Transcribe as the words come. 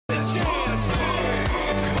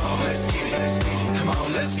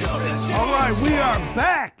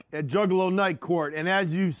Back at Juggalo Night Court, and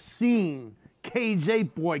as you've seen,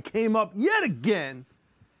 KJ Boy came up yet again.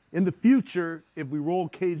 In the future, if we roll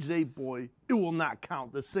KJ Boy, it will not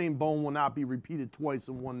count. The same bone will not be repeated twice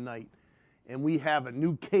in one night. And we have a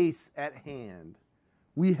new case at hand.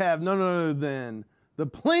 We have none other than the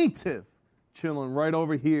plaintiff chilling right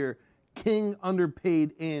over here, King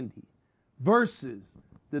Underpaid Andy, versus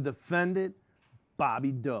the defendant,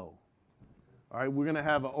 Bobby Doe. All right, we're going to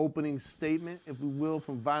have an opening statement, if we will,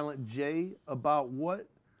 from Violent J about what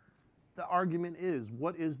the argument is.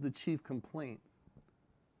 What is the chief complaint?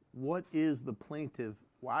 What is the plaintiff?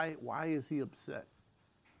 Why is he upset?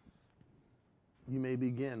 You may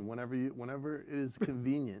begin whenever it is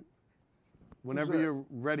convenient. Whenever you're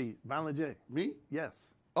ready. Violent J. Me?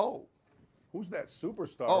 Yes. Oh. Who's that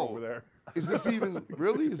superstar over there? Is this even,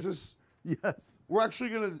 really? Is this? Yes. We're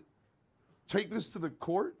actually going to take this to the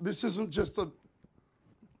court? This isn't just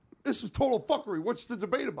this is total fuckery. What's the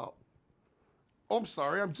debate about? Oh, I'm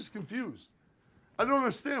sorry. I'm just confused. I don't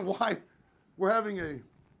understand why we're having a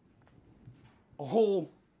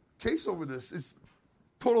whole case over this. It's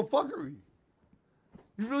total fuckery.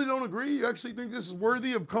 You really don't agree? You actually think this is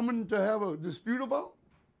worthy of coming to have a dispute about?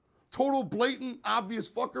 Total, blatant,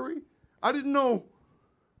 obvious fuckery? I didn't know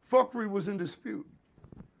fuckery was in dispute.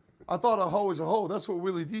 I thought a hoe is a hoe. That's what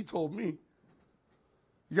Willie D told me.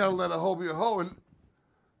 You gotta let a hoe be a hoe. And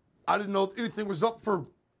I didn't know anything was up for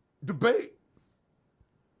debate.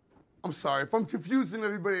 I'm sorry. If I'm confusing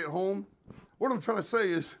everybody at home, what I'm trying to say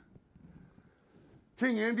is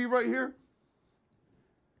King Andy right here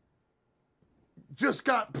just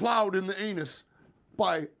got plowed in the anus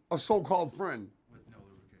by a so-called friend. With no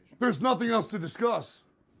lubrication. There's nothing else to discuss.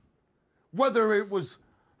 Whether it was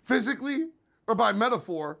physically or by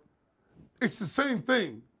metaphor, it's the same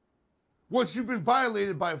thing. Once you've been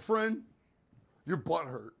violated by a friend, you're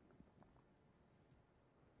butthurt.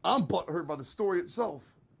 I'm butthurt by the story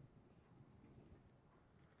itself.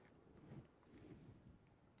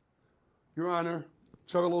 Your Honor,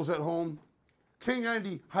 Juggalo's at home. King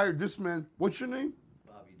Andy hired this man. What's your name?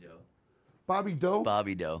 Bobby Doe. Bobby Doe?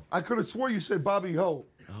 Bobby Doe. I could have swore you said Bobby Ho.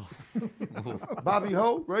 Oh. Bobby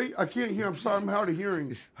Ho, right? I can't hear. I'm sorry. I'm hard of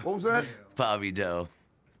hearing. What was that? Bobby Doe.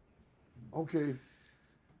 Okay.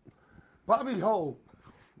 Bobby Ho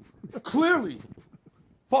clearly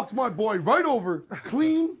fucked my boy right over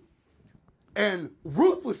clean and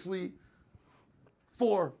ruthlessly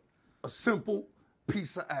for a simple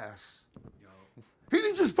piece of ass. He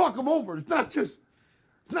didn't just fuck him over. It's not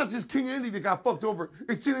just King Andy that got fucked over.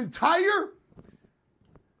 It's an entire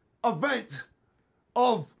event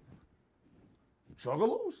of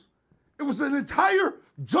juggalos. It was an entire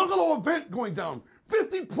juggalo event going down.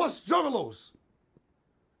 50 plus juggalos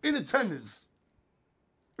in attendance.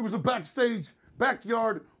 It was a backstage,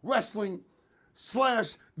 backyard wrestling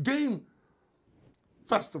 / game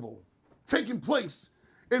festival taking place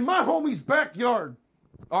in my homie's backyard.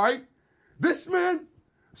 All right? This man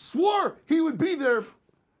swore he would be there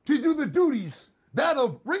to do the duties, that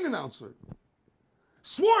of ring announcer.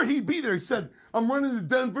 Swore he'd be there. He said, I'm running to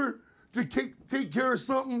Denver to take care of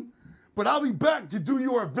something, but I'll be back to do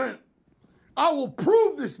your event. I will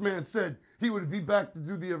prove this man said he would be back to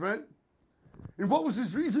do the event. And what was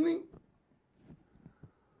his reasoning?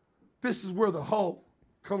 This is where the hoe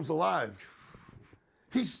comes alive.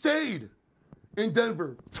 He stayed in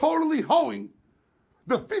Denver, totally hoeing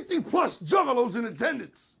the 50 plus juggalos in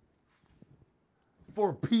attendance for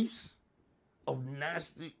a piece of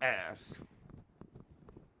nasty ass.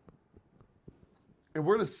 And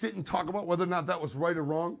we're going to sit and talk about whether or not that was right or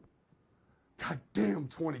wrong. God damn,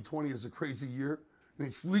 2020 is a crazy year, and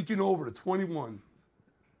it's leaking over to 21.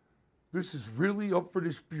 This is really up for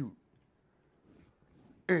dispute.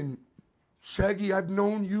 And Shaggy, I've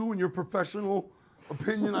known you and your professional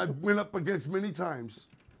opinion I've went up against many times.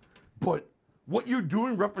 But what you're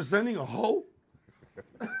doing representing a hoe,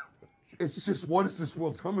 it's just, what is this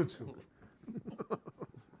world coming to?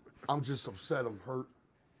 I'm just upset. I'm hurt.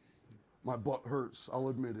 My butt hurts. I'll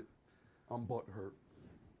admit it. I'm butt hurt.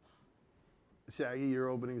 Shaggy, your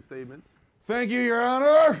opening statements. Thank you, Your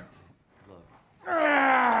Honor.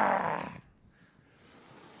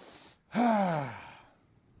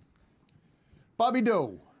 Bobby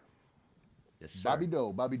Doe. Yes, sir. Bobby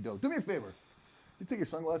Doe. Bobby Doe. Do me a favor. You take your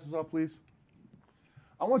sunglasses off, please.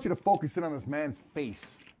 I want you to focus in on this man's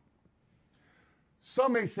face.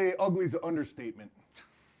 Some may say ugly is an understatement.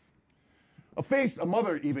 A face a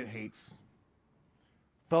mother even hates.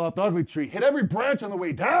 Fell out the ugly tree, hit every branch on the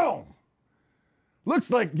way down.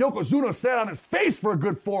 Looks like Yokozuna sat on his face for a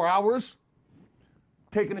good 4 hours,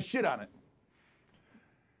 taking a shit on it.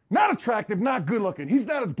 Not attractive, not good looking. He's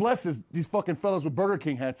not as blessed as these fucking fellas with Burger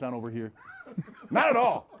King hats on over here. Not at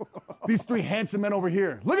all. These three handsome men over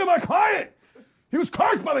here. Look at my client. He was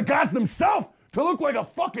cursed by the gods themselves to look like a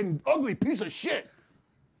fucking ugly piece of shit.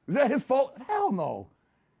 Is that his fault? Hell no.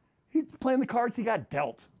 He's playing the cards he got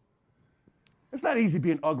dealt. It's not easy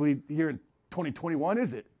being ugly here in 2021,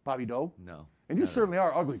 is it, Bobby Doe? No. And you certainly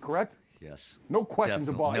are ugly, correct? Yes. No questions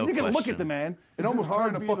Definitely. involved. No You can look question. at the man and it almost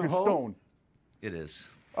hard turn a being a fucking hoe? stone. It is.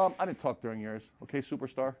 I didn't talk during yours, okay,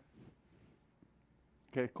 superstar?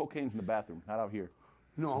 Okay, cocaine's in the bathroom, not out here.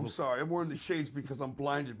 No, I'm sorry. I'm wearing the shades because I'm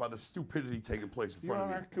blinded by the stupidity taking place in Your front of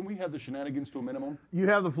me. Honor, can we have the shenanigans to a minimum? You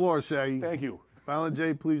have the floor, Shaggy. Thank you. Violent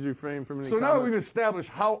J, please refrain from any So now that comments. we've established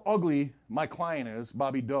how ugly my client is,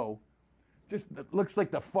 Bobby Doe, just looks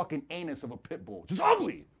like the fucking anus of a pit bull. Just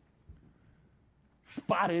ugly.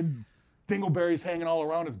 Spotted, dingleberries hanging all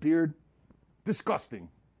around his beard. Disgusting.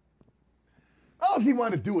 All he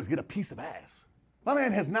wanted to do was get a piece of ass. My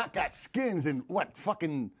man has not got skins in what,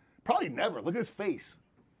 fucking, probably never. Look at his face.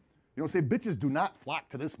 You know what I'm saying? Bitches do not flock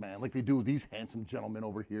to this man like they do these handsome gentlemen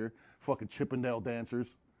over here, fucking Chippendale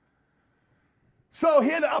dancers. So he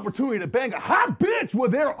had the opportunity to bang a hot bitch where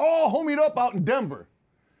they're all homied up out in Denver.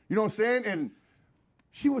 You know what I'm saying? And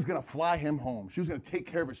she was gonna fly him home. She was gonna take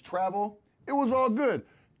care of his travel. It was all good.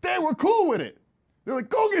 They were cool with it. They're like,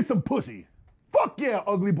 go get some pussy. Fuck yeah,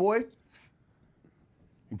 ugly boy.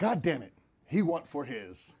 And God damn it, he went for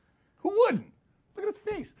his. Who wouldn't? Look at his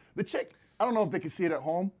face. The chick, I don't know if they can see it at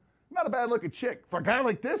home. Not a bad looking chick. For a guy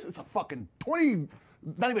like this, it's a fucking 20,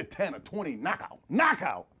 not even a 10, a 20 knockout.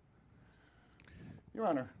 Knockout. Your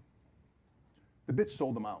Honor, the bitch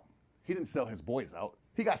sold him out. He didn't sell his boys out.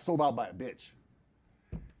 He got sold out by a bitch.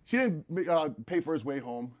 She didn't pay for his way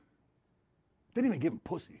home. They didn't even give him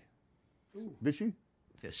pussy. Did she?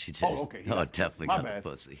 Yes, she did. Oh, okay. Oh, definitely My got bad. the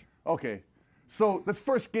pussy. Okay. So that's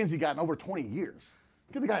first skins he got in over 20 years.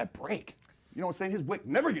 Give the guy a break. You know what I'm saying? His wick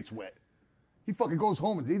never gets wet. He fucking goes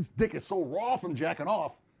home and his dick is so raw from jacking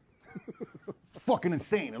off. It's fucking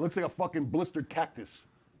insane. It looks like a fucking blistered cactus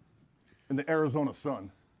in the Arizona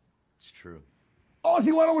sun. It's true. All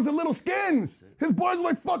he wanted was the little skins. His boys were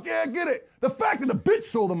like, fuck yeah, get it. The fact that the bitch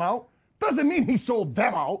sold him out doesn't mean he sold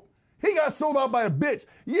them out. He got sold out by a bitch.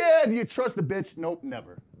 Yeah, do you trust the bitch? Nope,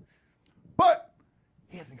 never. But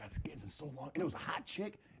he hasn't got skins in so long, and it was a hot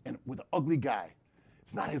chick and with an ugly guy.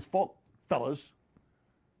 It's not his fault, fellas.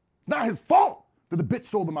 It's not his fault that the bitch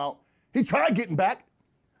sold him out. He tried getting back,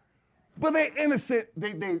 but they innocent.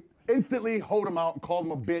 They instantly hold him out and called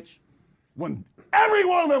him a bitch when every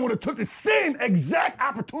one of them would have took the same exact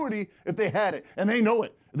opportunity if they had it, and they know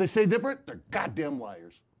it. If they say different, they're goddamn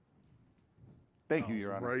liars. Thank you,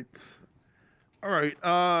 Your Honor. Right. All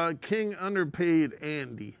right. King Underpaid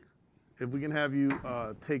Andy. If we can have you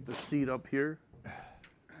take the seat up here.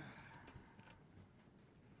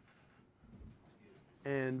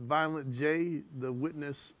 And Violent J, the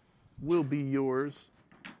witness will be yours.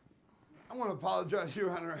 I want to apologize,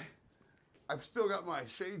 Your Honor. I've still got my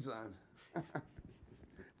shades on.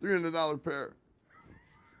 $300 pair.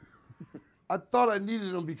 I thought I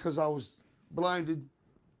needed them because I was blinded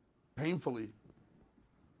painfully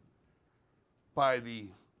by the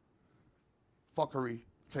fuckery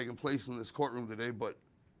taking place in this courtroom today, but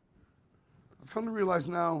I've come to realize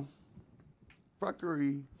now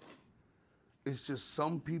fuckery is just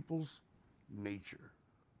some people's nature.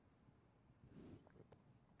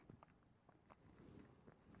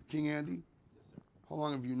 King Andy, yes, sir. How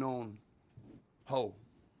long have you known Ho?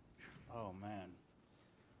 Oh, man.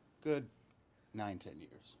 Good 9, 10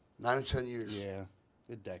 years. 9 or 10 years. Yeah,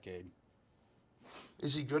 good decade.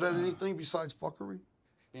 Is he good at anything besides fuckery?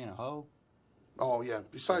 Being a hoe? Oh, yeah.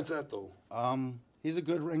 Besides that, though. He's a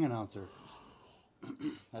good ring announcer.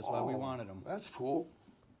 That's why we wanted him. That's cool.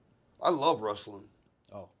 I love wrestling.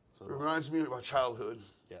 Oh, so It reminds me of my childhood.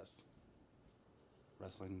 yes.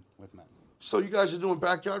 Wrestling with men. So you guys are doing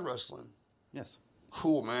backyard wrestling. Yes.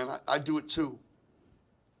 Cool, man. I do it too.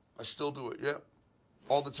 I still do it, yeah.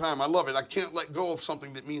 All the time. I love it. I can't let go of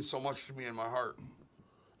something that means so much to me in my heart.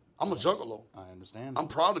 I'm a juggalo. I understand. I'm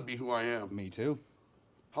proud to be who I am. Me too.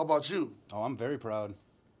 How about you? Oh, I'm very proud.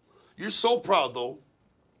 You're so proud, though,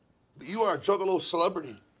 that you are a juggalo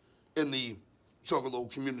celebrity in the juggalo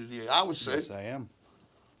community, I would say. Yes, I am.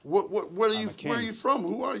 Where are I'm you? a king. Where are you from?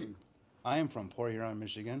 Who are you? I am from Port Huron,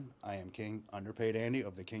 Michigan. I am King Underpaid Andy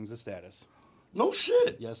of the Kings of Status. No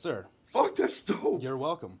shit. Yes, sir. Fuck, that's dope. You're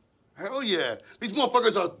welcome. Hell yeah. These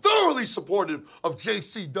motherfuckers are thoroughly supportive of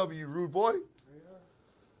JCW, Rude Boy.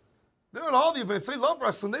 They're at all the events. They love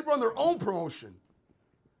wrestling. They run their own promotion.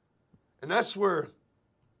 And that's where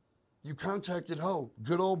you contacted Ho,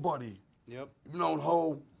 good old buddy. Yep. You've known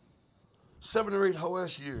Ho 7 or 8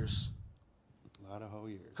 hoe-ass years. A lot of hoe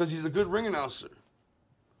years. Because he's a good ring announcer.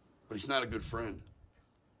 But he's not a good friend.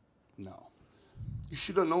 No. You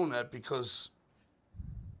should have known that because,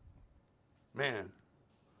 man,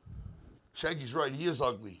 Shaggy's right. He is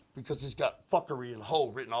ugly because he's got fuckery and hoe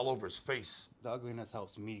written all over his face. The ugliness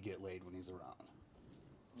helps me get laid when he's around.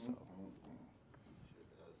 So.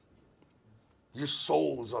 Your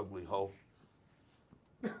soul is ugly, hoe.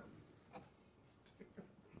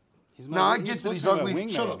 I get that he's ugly.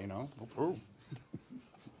 Wingman, Shut up. You know?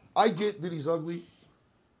 I get that he's ugly,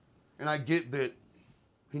 and I get that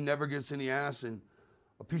he never gets any ass, and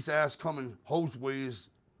a piece of ass coming hoes way is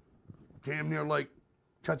damn near like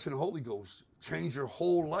catching the Holy Ghost. Change your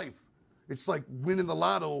whole life. It's like winning the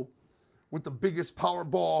lotto with the biggest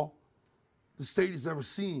Powerball the state has ever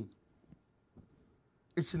seen.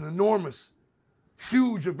 It's an enormous,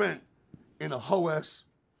 huge event in a hoe-ass,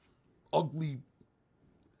 ugly,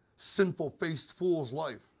 sinful-faced fool's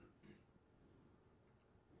life.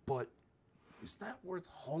 But is that worth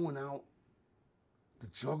hoeing out the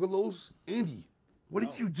Juggalos? Andy, what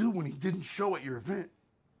did you do when he didn't show at your event?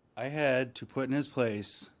 I had to put in his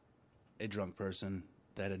place a drunk person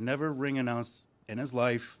that had never ring announced in his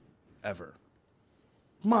life, ever.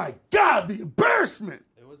 My God, the embarrassment!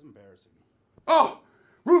 It was embarrassing. Oh,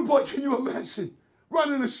 Rude Boy, can you imagine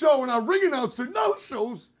running a show and our ring announcer no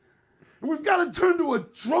shows, and we've got to turn to a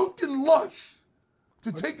drunken lush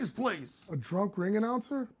to take his place? A drunk ring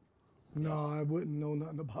announcer? No, I wouldn't know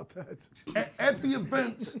nothing about that. At the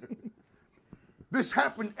event, this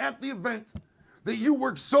happened at the event that you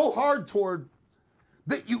worked so hard toward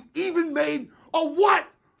that you even made a what?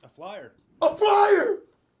 A flyer. A flyer!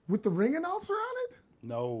 With the ring announcer on it?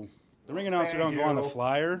 No. The ring announcer don't go on the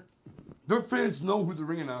flyer. Their fans know who the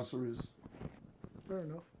ring announcer is. Fair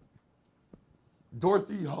enough.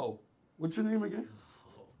 Dorothy Ho. What's your name again?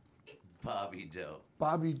 Bobby Doe.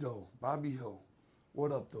 Bobby Doe. Bobby Ho.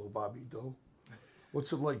 What up, though, Bobby Doe?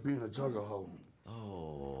 What's it like being a Juggalo?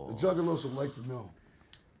 Oh. The Juggalos would like to know.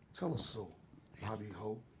 Tell us so, Bobby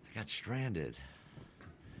Ho. I got stranded.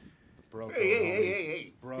 Broke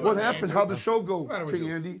Hey. Broke. What happened? How'd the show go, Matter with King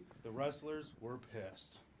you? Andy? The wrestlers were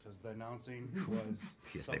pissed because the announcing was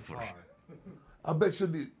they were. subpar. I bet you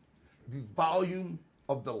the volume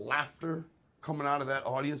of the laughter coming out of that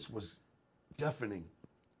audience was deafening.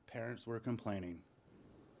 Parents were complaining.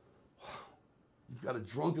 You've got a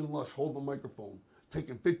drunken lush hold the microphone,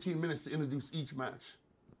 taking 15 minutes to introduce each match.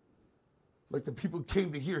 Like the people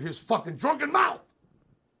came to hear his fucking drunken mouth.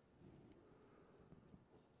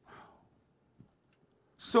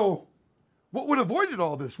 So, what would have avoided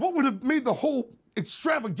all this? What would have made the whole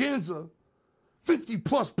extravaganza 50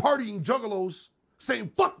 plus partying juggalos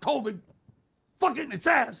saying fuck COVID, fuck it in its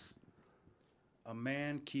ass? A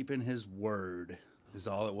man keeping his word is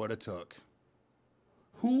all it would have took.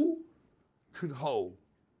 Who could hoe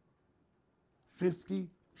 50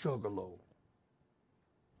 juggalo?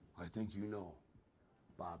 I think you know,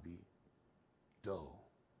 Bobby Doe.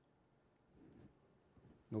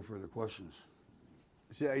 No further questions.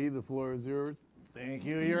 Shaggy, the floor is yours. Thank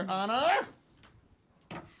you, Your Honor.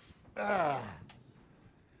 Let's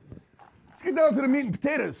get down to the meat and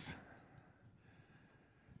potatoes.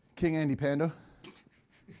 King Andy Panda.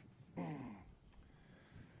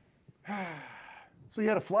 So you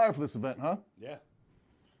had a flyer for this event, huh? Yeah.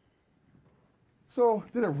 So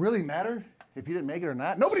did it really matter if you didn't make it or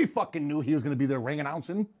not? Nobody fucking knew he was going to be there ring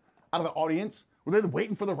announcing out of the audience. Were they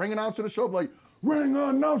waiting for the ring announcer to show up like, ring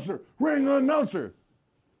announcer, ring announcer?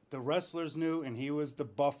 The wrestlers knew, and he was the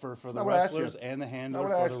buffer for the not what I asked wrestlers you. and the Not handler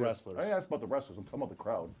what I for asked the you. wrestlers. I didn't ask about the wrestlers. I'm talking about the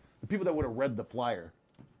crowd. The people that would have read the flyer.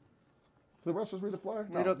 Did the wrestlers read the flyer?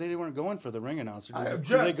 No. They weren't going for the ring announcer. I Did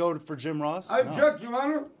object. they go for Jim Ross? I No. object, Your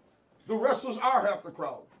Honor. The wrestlers are half the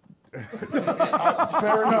crowd.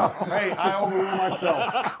 Fair enough. Hey, I overrule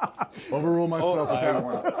myself. Overrule myself with that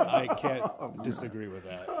one. I can't disagree with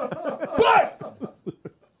that. But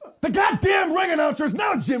the goddamn ring announcer is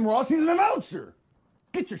not a Jim Ross. He's an announcer.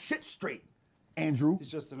 Get your shit straight, Andrew.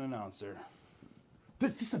 He's just an announcer.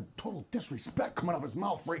 Just a total disrespect coming out of his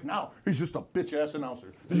mouth right now. He's just a bitch-ass announcer.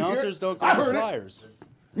 Did you hear Announcers it? don't go I on heard it. flyers.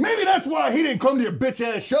 Maybe that's why he didn't come to your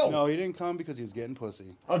bitch-ass show. No, he didn't come because he was getting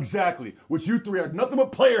pussy. Exactly. Which you three are nothing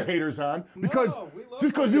but player haters on. Because we love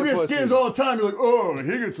just because to you get get pussy. skins all the time, you're like, oh,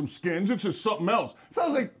 he gets some skins. It's just something else.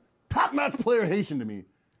 Sounds like top-notch player hating to me.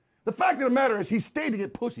 The fact of the matter is he stayed to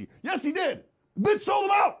get pussy. Yes, he did. The bitch sold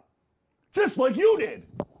him out. Just like you did.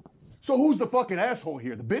 So who's the fucking asshole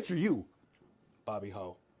here? The bitch or you? Bobby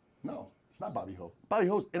Ho. No, it's not Bobby Ho. Bobby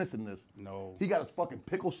Ho's innocent in this. No. He got his fucking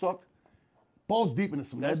pickle sucked. Balls deep into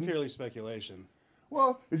some That's lead. purely speculation.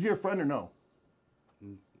 Well, is he your friend or no?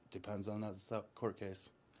 Depends on that court case.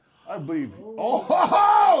 I believe. Oh, ho,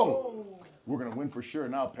 ho! We're gonna win for sure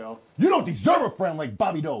now, pal. You don't deserve a friend like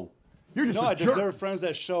Bobby Doe. You're just No, a I jerk. deserve friends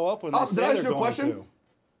that show up when they Did I say ask they're you a going question? to.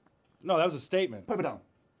 No, that was a statement. Pipe it down.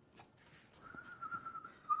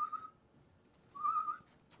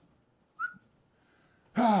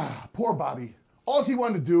 Poor Bobby. All he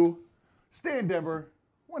wanted to do, stay in Denver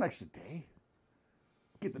one extra day.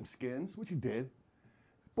 Get them skins, which he did.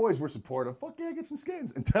 Boys were supportive. Fuck yeah, get some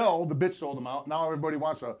skins. Until the bitch sold them out. Now everybody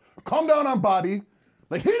wants to calm down on Bobby.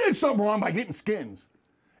 Like he did something wrong by getting skins.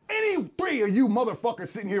 Any three of you motherfuckers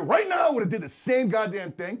sitting here right now would have did the same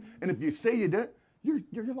goddamn thing. And if you say you didn't, you're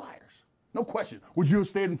liars. No question. Would you have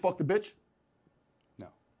stayed and fucked the bitch? No.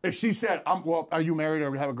 If she said, well, are you married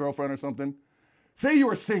or have a girlfriend or something? Say you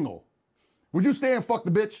were single. Would you stay and fuck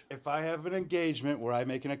the bitch? If I have an engagement where I'm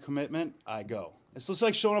making a commitment, I go. It's just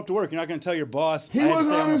like showing up to work. You're not going to tell your boss, He I had to was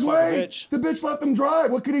stay on home his and fuck a way. bitch. The bitch left him dry.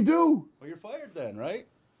 What could he do? Well, you're fired then, right?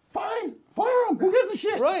 Fine. Fire him. Who gives a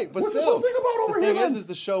shit? Right, but What's still. this whole thing about over the here? thing then? is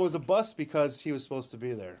the show was a bust because he was supposed to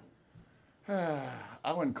be there.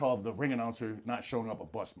 I wouldn't call the ring announcer not showing up a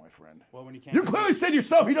bust, my friend. Well, when you can't You get clearly said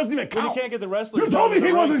yourself he doesn't even when count. you can't get the wrestlers You told me down to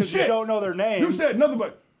he the ring wasn't 'cause shit. you don't know their name. You said nothing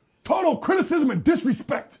but total criticism and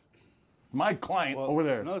disrespect. My client Well, over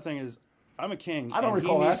there. Another thing is, I'm a king. I don't and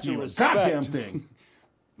recall he needs asking to you a respect goddamn thing.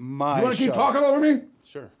 my You want to keep show. talking over me?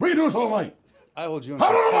 Sure. We can do this all night. I hold you in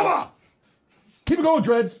Blah, blah, blah, blah. contempt. Keep it going,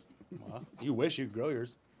 Dreads. Well, you wish you could grow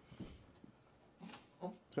yours.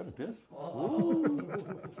 Is that a diss?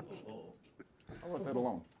 I'll let that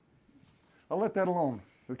alone. I'll let that alone.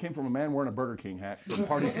 It came from a man wearing a Burger King hat from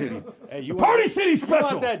Party City. Hey, you Party want, City you special.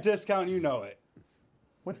 want that discount, you know it.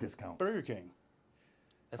 What discount? Burger King.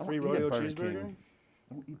 That I free don't eat at rodeo Burger cheeseburger? King.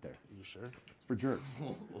 I don't eat there. You sure? It's for jerks.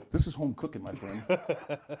 This is home cooking, my friend.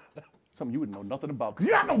 Something you would know nothing about because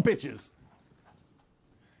you got no bitches.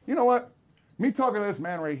 You know what? Me talking to this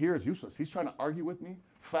man right here is useless. He's trying to argue with me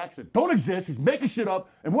facts that don't exist. He's making shit up,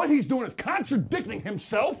 and what he's doing is contradicting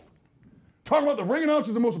himself. Talking about the ring announcer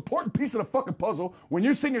is the most important piece of the fucking puzzle when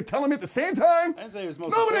you're sitting here telling me at the same time. I didn't say he was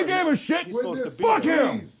most Nobody important. gave a shit. He's supposed to be Fuck there.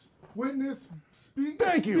 him. Please, witness, speak.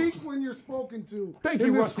 Thank you. Speak when you're spoken to. Thank in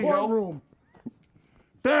you, this Rusty Hill. courtroom.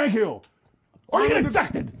 Thank you. Or you get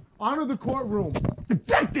ejected. Honor the courtroom.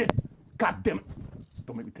 Ejected. God damn it.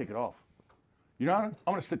 Don't make me take it off. Your Honor,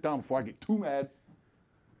 I'm going to sit down before I get too mad.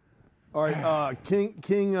 All right,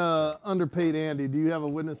 King Underpaid Andy, do you have a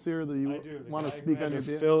witness here that you I do. want to I speak had on your to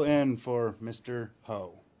behalf? fill in for Mr.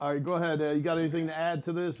 Ho. All right, go ahead. You got anything to add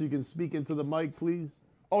to this? You can speak into the mic, please.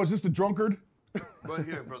 Oh, is this the drunkard? Right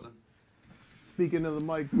here, brother. Speak into the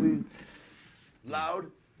mic, please. Loud.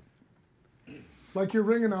 Like your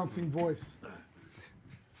ring announcing voice.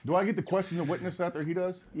 Do I get to question the witness after he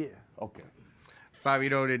does? Yeah. Okay. Bobby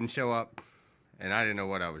Doe didn't show up, and I didn't know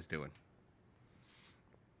what I was doing.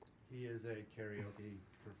 He is a karaoke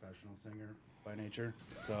professional singer by nature,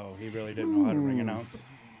 so he really didn't know how to ring announce.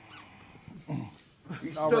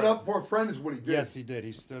 He stood up for a friend is what he did. Yes, he did.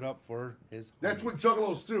 He stood up for his. That's homie. what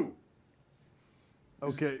Juggalos do.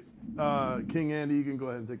 Okay, King Andy, you can go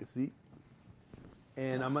ahead and take a seat.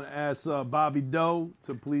 And I'm going to ask Bobby Doe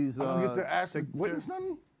to please. I don't get to ask the take the witness chair.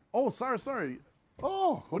 nothing? Oh, sorry.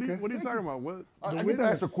 Oh, What okay. are you Thank talking about? What? I get to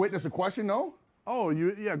ask the witness a question, no? Oh,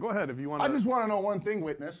 yeah. Go ahead if you want. I just want to know one thing,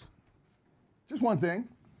 witness. Just one thing.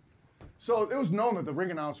 So it was known that the ring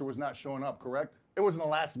announcer was not showing up, correct? It wasn't the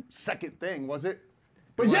last second thing, was it?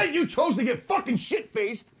 But yet you chose to get fucking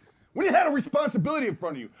shit-faced when you had a responsibility in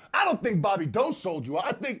front of you. I don't think Bobby Doe sold you out.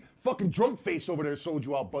 I think fucking drunk face over there sold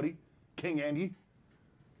you out, buddy. King Andy.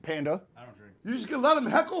 Panda. I don't drink. You just gonna let him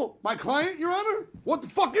heckle my client, Your Honor? What the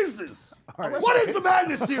fuck is this? right. What is the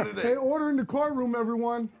madness here Hey, today? order in the courtroom,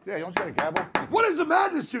 everyone. Yeah, you don't got a gavel? What is the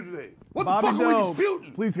madness here today? What Bobby the fuck are we Doe,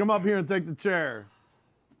 disputing? please come up here and take the chair.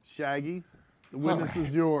 Shaggy, the witness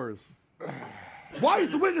is yours. Why is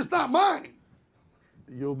the witness not mine?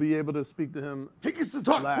 You'll be able to speak to him. He gets to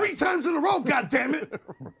talk Last. 3 times in a row, goddammit.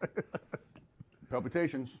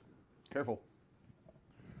 Palpitations. Careful.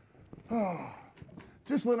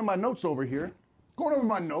 Just looking at my notes over here. Going over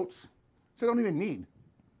my notes. So I don't even need.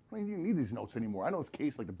 I don't even need these notes anymore. I know this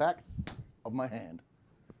case like the back of my hand.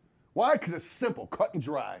 Why? Because it's simple, cut and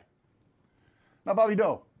dry. Now, Bobby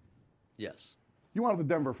Doe, Yes. you went out to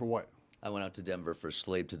Denver for what? I went out to Denver for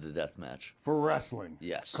Slave to the Death match. For wrestling.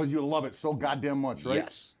 Yes. Because you love it so goddamn much, right?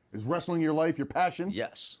 Yes. Is wrestling your life, your passion?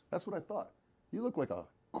 Yes. That's what I thought. You look like a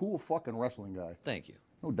cool fucking wrestling guy. Thank you.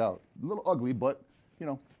 No doubt. A little ugly, but, you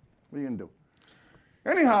know, what are you going to do?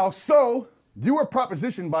 Anyhow, so you were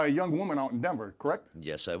propositioned by a young woman out in Denver, correct?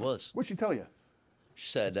 Yes, I was. What'd she tell you? She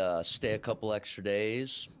said, stay a couple extra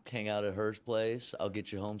days, hang out at her place. I'll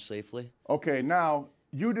get you home safely. Okay, now,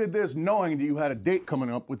 you did this knowing that you had a date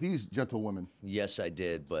coming up with these gentlewomen. Yes, I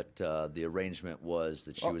did, but the arrangement was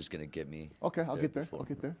that she was going to get me. Okay, I'll get there. I'll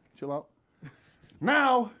get there. Chill out.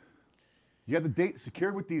 Now, you have the date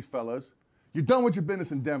secured with these fellas. You're done with your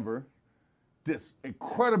business in Denver. This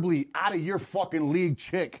incredibly out of your fucking league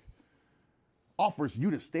chick offers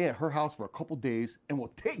you to stay at her house for a couple days and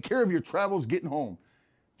will take care of your travels getting home.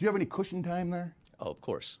 Do you have any cushion time there? Oh, of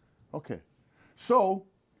course. Okay. So,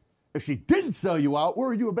 if she didn't sell you out, where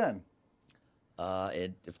would you have been?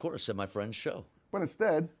 Of course, at my friend's show. But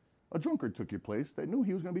instead, a drunkard took your place that knew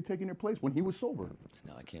he was going to be taking your place when he was sober.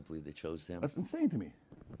 No, I can't believe they chose him. That's insane to me.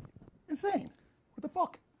 Insane. What the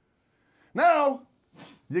fuck? Now,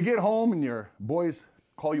 you get home and your boys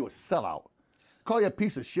call you a sellout. Call you a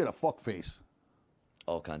piece of shit, a fuckface.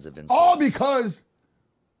 All kinds of insults. All because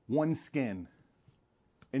one skin.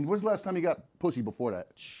 And when's the last time you got pussy before that?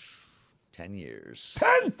 10 years.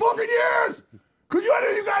 10 fucking years! Could you,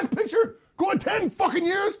 any of you guys picture going 10 fucking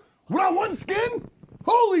years without one skin?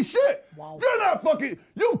 Holy shit! Wow. You're not fucking,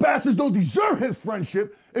 you bastards don't deserve his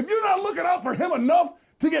friendship if you're not looking out for him enough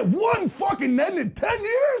to get one fucking end in 10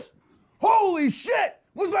 years? Holy shit!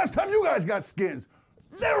 When's the last time you guys got skins?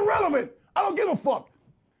 They're irrelevant. I don't give a fuck.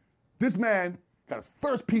 This man got his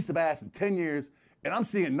first piece of ass in 10 years, and I'm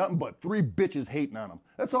seeing nothing but 3 bitches hating on him.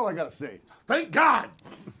 That's all I gotta say. Thank God.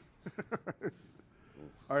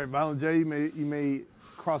 All right, Violent J, you may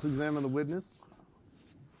cross-examine the witness.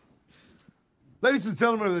 Ladies and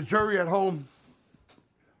gentlemen of the jury at home,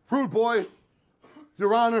 Fruit Boy,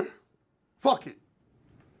 Your Honor, fuck it.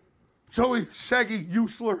 Joey, Shaggy,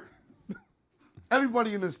 Usler,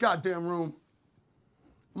 everybody in this goddamn room,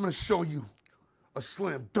 I'm gonna show you a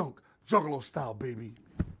slam dunk, Juggalo style, baby.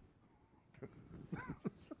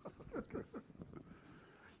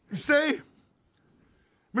 You say,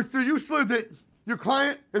 Mr. Usler, that your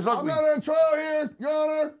client is I'm ugly. not in trial here, Your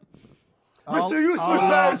Honor. Mr. Usler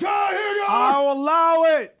says, Trial here, Your Honor. I'll allow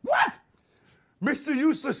it. what? Mr.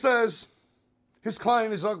 Usler says his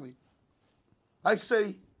client is ugly. I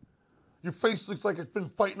say, your face looks like it's been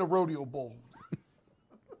fighting a rodeo bull.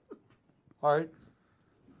 All right?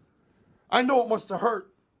 I know it must have hurt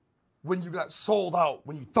when you got sold out,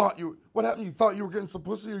 when you thought you, what happened? You thought you were getting some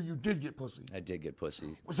pussy or you did get pussy? I did get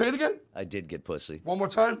pussy. Say it again? I did get pussy. One more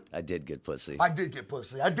time? I did get pussy. I did get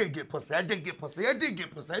pussy. I did get pussy. I did get pussy. I did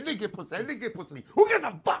get pussy. I did get pussy. I did get pussy. Who gives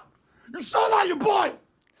a fuck? You sold out your boy.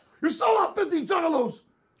 You sold out 50 juggalos.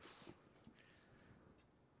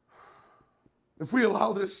 If we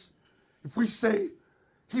allow this, if we say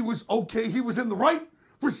he was okay, he was in the right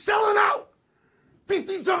for selling out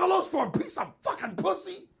 50 juggalos for a piece of fucking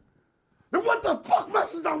pussy, then what the fuck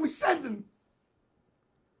message are we sending?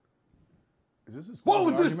 What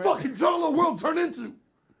would this fucking juggalo world turn into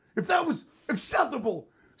if that was acceptable?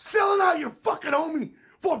 Selling out your fucking homie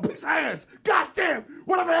for a piece of ass. Goddamn,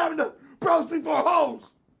 whatever happened to bros before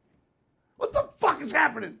hoes? What the fuck is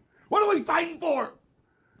happening? What are we fighting for?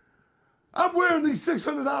 I'm wearing these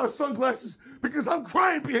 $600 sunglasses because I'm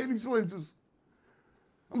crying behind these lenses.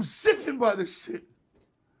 I'm sickened by this shit.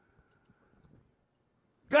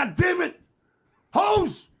 God damn it.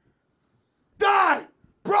 Hoes, die.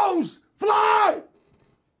 Bros, fly.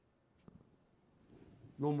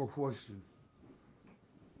 No more question.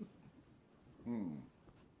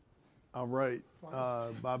 All right,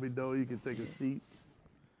 Bobby Doe, you can take a seat.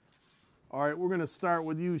 All right, we're going to start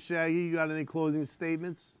with you, Shaggy. You got any closing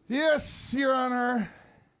statements? Yes, Your Honor.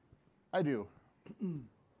 I do. Turn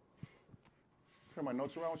my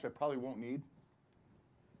notes around, which I probably won't need.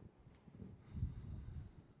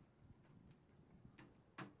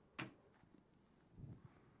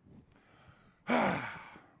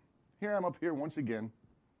 Here I'm up here once again,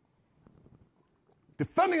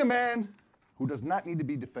 defending a man who does not need to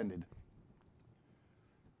be defended.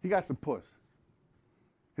 He got some puss.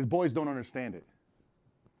 His boys don't understand it.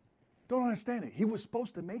 Don't understand it. He was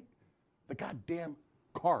supposed to make the goddamn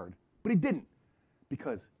card, but he didn't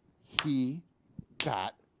because he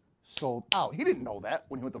got sold out. He didn't know that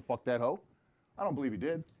when he went to fuck that hoe. I don't believe he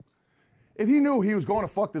did. If he knew he was going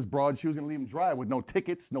to fuck this broad, she was going to leave him dry with no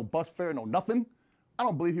tickets, no bus fare, no nothing, I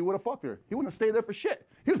don't believe he would have fucked her. He wouldn't have stayed there for shit.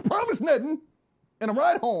 He was promised Nedden and a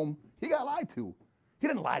ride home. He got lied to. He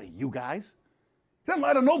didn't lie to you guys. He didn't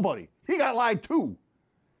lie to nobody. He got lied to.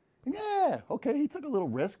 And yeah, okay, he took a little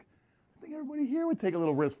risk. I think everybody here would take a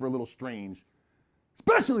little risk for a little strange.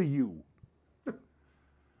 Especially you.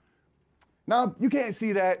 Now, if you can't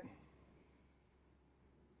see that,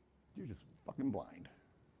 you're just fucking blind.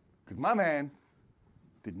 Because my man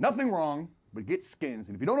did nothing wrong but get skins.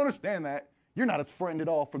 And if you don't understand that, You're not his friend at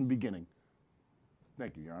all from the beginning.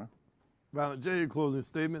 Thank you, Your Honor. Violent J, your closing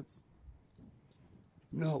statements.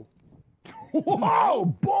 No. Whoa,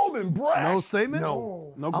 bold and brash. No statement?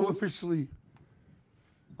 No. No I'm clue?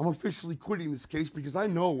 officially quitting this case because I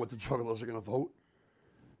know what the Juggalos are going to vote.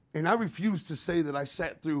 And I refuse to say that I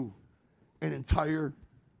sat through an entire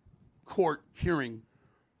court hearing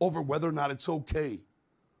over whether or not it's okay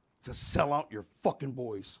to sell out your fucking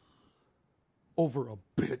boys over a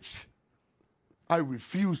bitch. I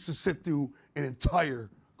refuse to sit through an entire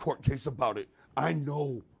court case about it. I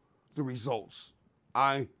know the results.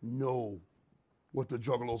 I know what the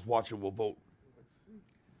Juggalos watching will vote.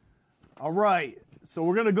 All right. So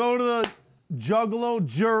we're going to go to the Juggalo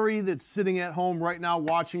jury that's sitting at home right now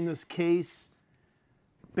watching this case.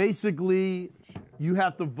 Basically, you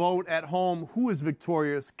have to vote at home who is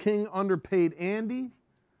victorious. King Underpaid Andy,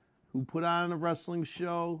 who put on a wrestling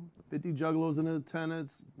show, 50 Juggalos in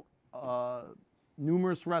attendance,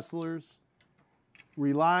 numerous wrestlers,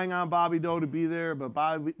 relying on Bobby Doe to be there, but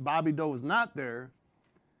Bobby Doe was not there,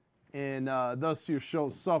 and thus your show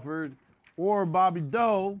suffered. Or Bobby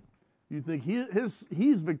Doe, you think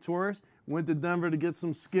he's victorious, went to Denver to get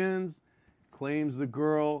some skins, claims the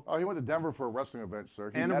girl. Oh, he went to Denver for a wrestling event,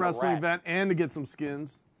 sir. And a wrestling event and to get some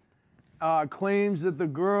skins. Claims that the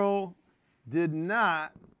girl did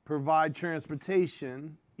not provide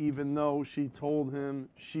transportation, even though she told him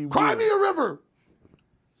she would. Cry me a river!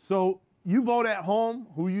 So you vote at home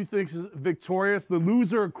who you think is victorious. The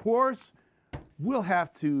loser, of course, will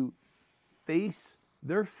have to face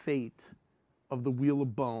their fate of the Wheel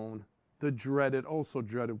of Bone, the dreaded, also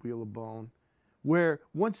dreaded Wheel of Bone, where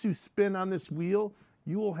once you spin on this wheel,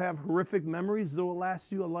 you will have horrific memories that will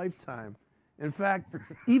last you a lifetime. In fact,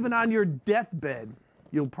 even on your deathbed,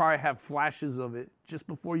 you'll probably have flashes of it just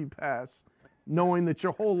before you pass, knowing that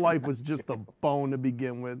your whole life was just a bone to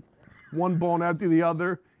begin with. One bone after the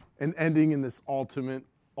other, and ending in this ultimate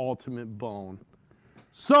bone.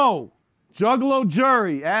 So, Juggalo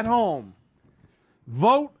jury at home,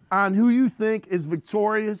 vote on who you think is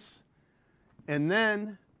victorious, and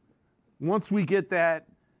then once we get that,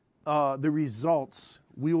 the results,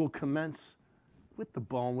 we will commence with the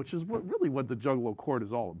bone, which is really what the Juggalo court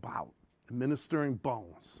is all about, administering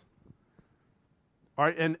bones. All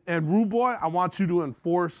right, and Rude Boy, I want you to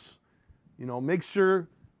enforce, make sure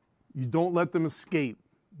you don't let them escape,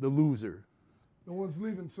 the loser. No one's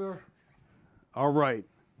leaving, sir. All right.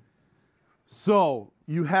 So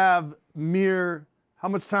you have how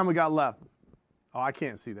much time we got left? Oh, I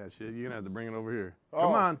can't see that shit. You're going to have to bring it over here.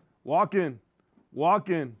 Come on. Walk in.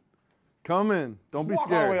 Come in. Don't be Walk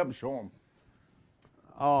scared. all the way up and show him.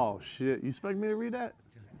 Oh, shit. You expect me to read that?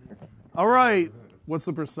 All right. What's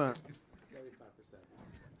the percent?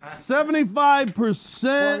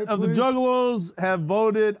 75% of the Juggalos have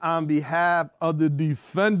voted on behalf of the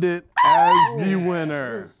defendant as the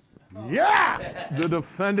winner. Yeah! The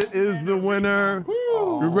defendant is the winner.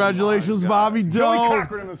 Congratulations, Bobby Joey Doe.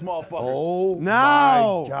 Cochran in this motherfucker. Oh,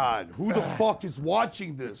 Now. my God. Who the fuck is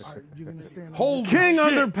watching this? You're gonna stand on Holy King shit.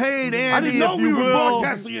 Underpaid Andy, I didn't know if we you were will,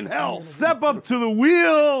 broadcasting in hell. step up to the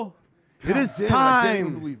wheel. It is damn it, I can't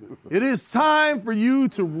even time. believe it. It is time for you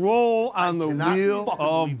to roll on the cannot wheel fucking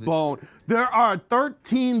of believe this bone. There are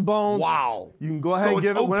 13 bones. Wow. You can go ahead So and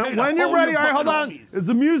give it's it okay to when you're hold ready. your All right, hold fucking on. homies. Is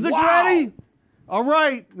the music Wow. ready? All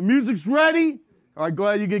right, the music's ready. All right, go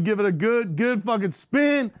ahead. You can give it a good fucking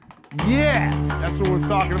spin. Yeah, that's what we're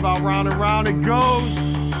talking about. Round and round it goes.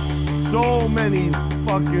 So many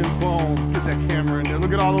fucking bones. Get that camera in there.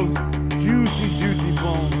 Look at all those juicy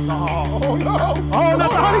bones. Oh no! Oh, not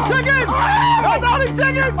the honey chicken! Not the honey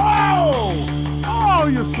chicken! Oh,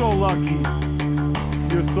 you're so lucky.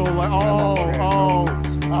 You're so lucky.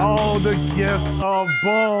 Oh, the gift of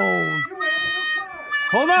bone.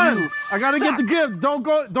 Hold on. I gotta get the gift. Don't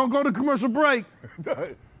go to commercial break.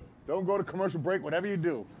 Don't go to commercial break, whatever you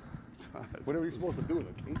do. Whatever you're supposed to do,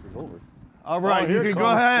 the case is over. All right, you Here's can go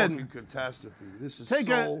some ahead. fucking catastrophe. This is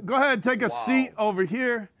Go ahead, take a seat over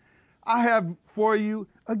here. I have for you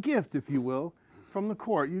a gift, if you will, from the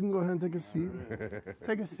court. You can go ahead and take a seat.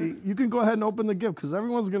 Take a seat. You can go ahead and open the gift because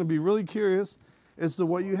everyone's going to be really curious as to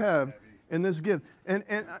what you have in this gift. And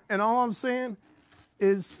all I'm saying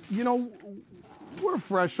is, we're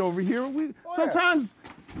fresh over here. Sometimes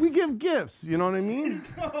we give gifts. You know what I mean?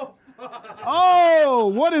 Oh,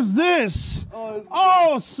 what is this?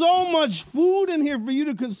 Oh, so much food in here for you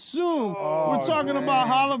to consume. We're talking about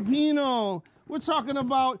jalapeno. We're talking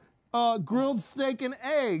about grilled steak and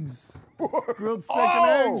eggs. Grilled steak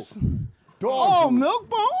and eggs. Oh, milk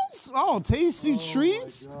bones? Oh, tasty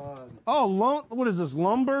treats? Oh, what is this?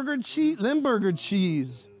 Limburger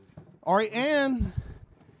cheese? All right, and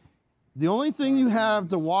The only thing you have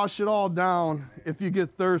to wash it all down if you get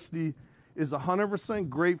thirsty is 100%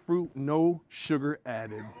 grapefruit, no sugar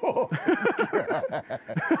added. All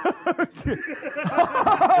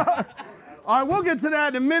right, we'll get to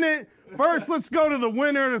that in a minute. First, let's go to the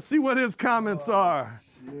winner to see what his comments are.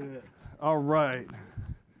 All right.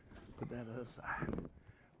 Put that aside.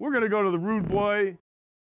 We're going to go to the Rude Boy,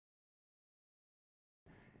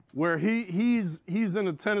 where he's in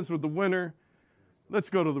attendance with the winner. Let's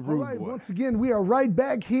go to the Rude All right, Boy. once again, we are right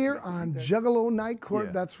back here on Juggalo Night Court.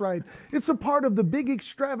 Yeah. That's right. It's a part of the big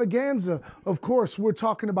extravaganza. Of course, we're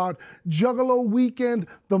talking about Juggalo Weekend,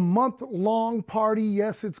 the month-long party.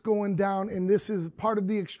 Yes, it's going down, and this is part of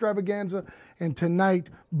the extravaganza. And tonight,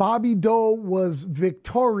 Bobby Doe was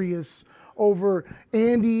victorious over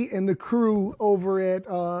Andy and the crew over at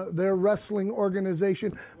their wrestling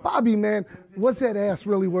organization. Bobby, man, was that ass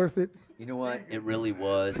really worth it? You know what? It really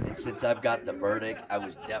was. And since I've got the verdict, I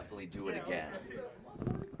was definitely do it again.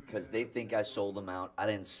 Because they think I sold them out. I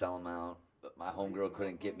didn't sell them out. But my homegirl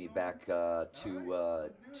couldn't get me back to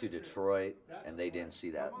Detroit, and they didn't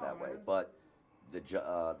see that way. But the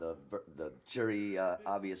jury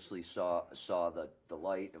obviously saw the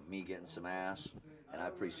light of me getting some ass, and I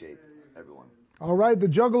appreciate everyone. All right, the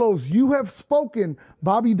Juggalos, you have spoken.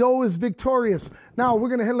 Bobby Doe is victorious. Now, we're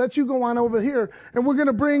going to let you go on over here, and we're going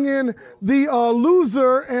to bring in the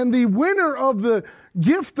loser and the winner of the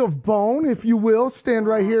gift of bone, if you will. Stand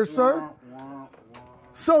right here, sir.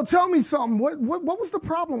 So tell me something. What was the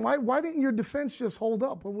problem? Why didn't your defense just hold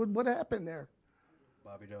up? What happened there?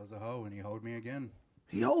 Bobby Doe's a hoe, and he hoed me again.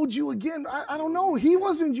 He owed you again. I don't know. He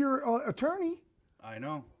wasn't your attorney. I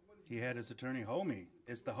know. He had his attorney hoe me.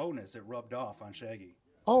 It's the hoe-ness. It rubbed off on Shaggy.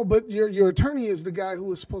 Oh, but your attorney is the guy who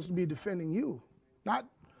was supposed to be defending you, not...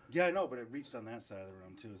 Yeah, I know, but it reached on that side of the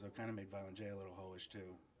room, too, so it kind of made Violent J a little hoish,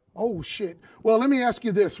 too. Oh, shit. Well, let me ask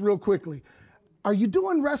you this real quickly. Are you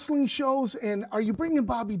doing wrestling shows, and are you bringing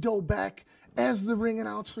Bobby Doe back as the ring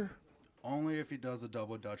announcer? Only if he does a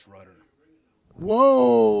double Dutch rudder.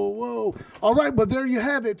 Whoa. All right, but there you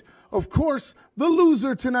have it. Of course, the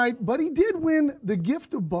loser tonight, but he did win the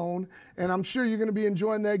gift of bone, and I'm sure you're going to be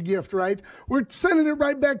enjoying that gift, right? We're sending it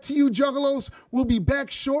right back to you, Juggalos. We'll be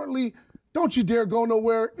back shortly. Don't you dare go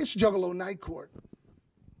nowhere. It's Juggalo Night Court.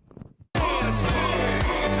 Come on,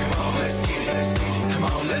 let's get it. Come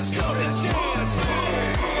on, let's go. Come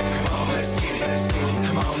on, let's get it.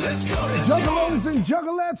 Come on, let's go. Juggalos and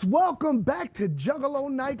Juggalettes, welcome back to Juggalo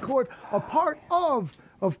Night Court, a part of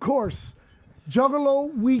course,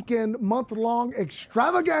 Juggalo Weekend month-long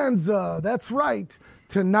extravaganza. That's right.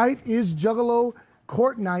 Tonight is Juggalo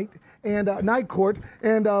Court Night and Night Court.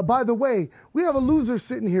 And by the way, we have a loser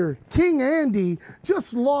sitting here. King Andy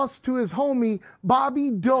just lost to his homie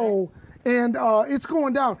Bobby Doe. And it's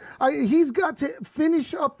going down. He's got to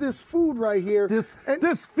finish up this food right here. This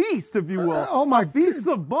feast, if you will. Oh my feast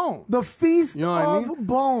of bone. The feast You know what I mean?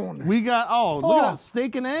 bone. We got look at that,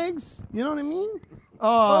 steak and eggs. You know what I mean?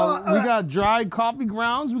 We got dried coffee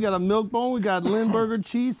grounds. We got a milk bone. We got Lindbergh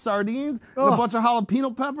cheese, sardines, and a bunch of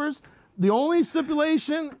jalapeno peppers. The only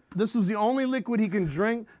stipulation, this is the only liquid he can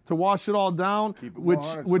drink to wash it all down,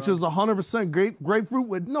 which is 100% grapefruit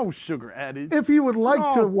with no sugar added. If you would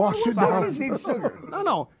like to wash it down. Sauces need sugar.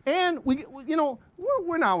 No. And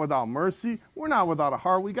we're not without mercy. We're not without a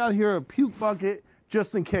heart. We got here a puke bucket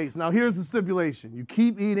just in case. Now here's the stipulation. You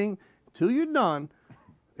keep eating until you're done.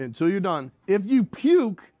 If you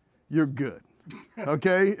puke, you're good.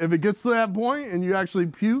 Okay? If it gets to that point and you actually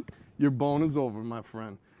puke, your bone is over, my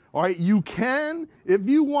friend. All right, you can, if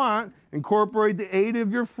you want, incorporate the aid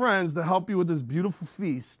of your friends to help you with this beautiful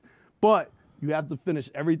feast, but you have to finish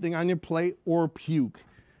everything on your plate or puke.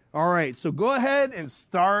 All right, so go ahead and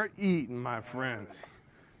start eating, my friends.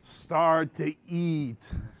 Start to eat.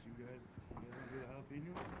 You guys do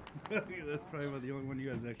the jalapenos? That's probably the only one you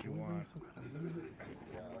guys actually want.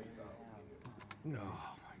 No.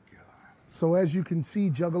 So as you can see,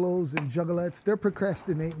 Juggalos and Juggalettes, they're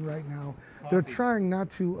procrastinating right now. They're trying not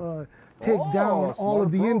to take down all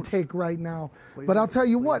of the intake right now. But I'll tell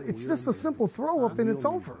you what, it's just a simple throw up and it's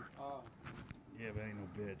over. Yeah, but ain't no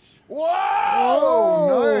bitch.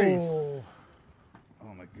 Whoa! Nice.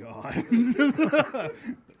 Oh my god.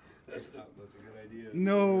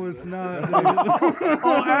 No, it's not.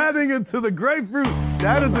 Oh, adding it to the grapefruit.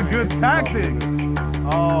 That is a good tactic.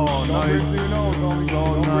 Oh, nice.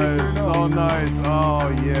 So nice. Oh,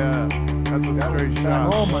 yeah. That's a straight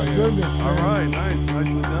shot. Oh my goodness, man. All right, nice.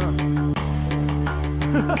 Nicely done.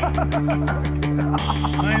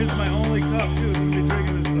 Mine is my only cup, too. I'm going to be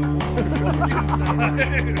drinking this the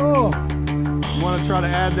whole Oh. You want to try to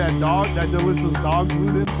add that delicious dog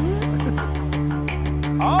food into it?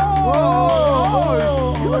 Oh!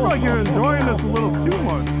 Oh, you look like you're enjoying this a little too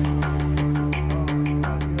much.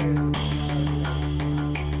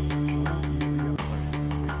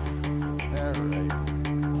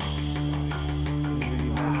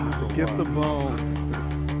 Gift the bone.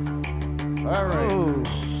 All right.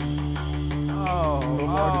 Oh, So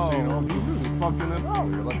far, just so you know, he's just fucking it up.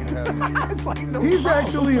 You're lucky to have me. It's like no He's problem.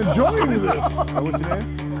 actually enjoying this. What's your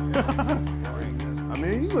name? I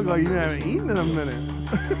mean, you look like you haven't eaten in a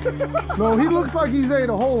minute. No, he looks like he's ate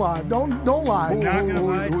a whole lot. Don't lie.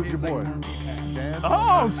 Who's your boy? Dan?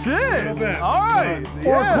 Oh shit! All right.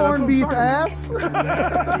 Or Yeah, corned beef that's what I'm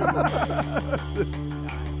ass.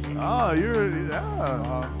 Oh, you're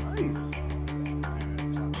nice.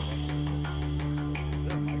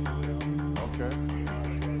 Okay.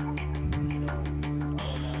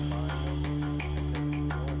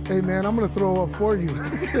 Hey man, I'm gonna throw up for you.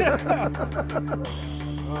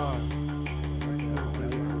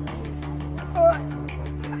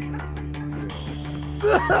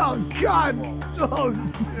 Oh God! Oh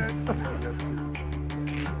shit!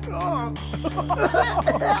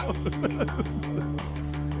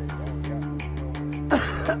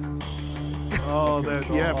 Oh, that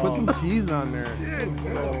yeah. Put some cheese on there.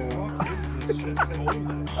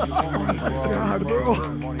 God, bro.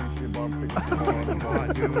 Money and shit, but I'm taking some more. All I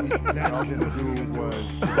was gonna do was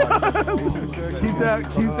Keep that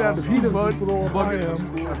He doesn't throw up by him.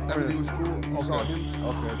 Everything was cool. You saw him.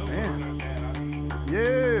 Okay. Man.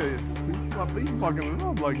 Yeah, he's fucking it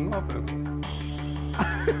up like nothing.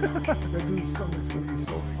 That dude's stomach's gonna be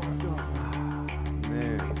so fucked up.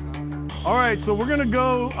 Man. All right, so we're gonna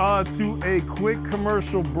go to a quick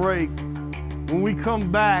commercial break. When we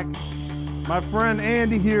come back, my friend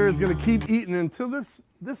Andy here is gonna keep eating until this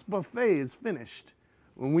buffet is finished.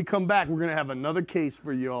 When we come back, we're gonna have another case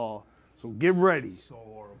for y'all. So get ready. So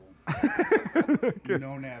horrible.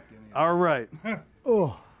 No napkin. All right.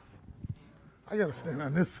 Oh, I gotta stand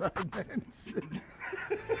on this side, man. Shit.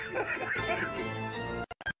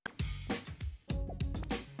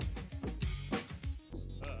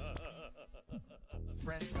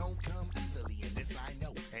 Friends don't come easily, and this I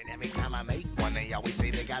know. And every time I make one, they always say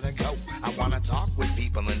they gotta go. I wanna talk with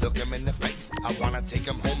people and look them in the face. I wanna take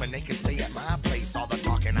them home and they can stay at my place. All the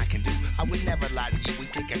talking I can do, I would never lie to you. We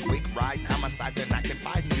take a quick ride, homicide, then I can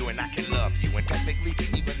find you and I can love you. And technically,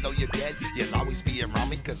 even though you're dead, you'll always be around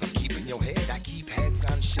me, cause I'm keeping your head. I keep heads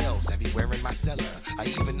on shelves everywhere in my cellar. I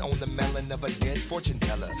even own the melon of a dead fortune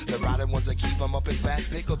teller. The rotted ones I keep them up in fat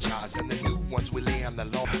pickle jars, and the new ones we lay on the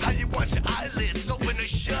lawn. How you want your eyelids open or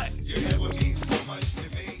shut? Your head would mean so much to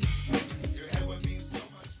me. Your head would mean so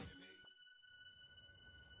much to me.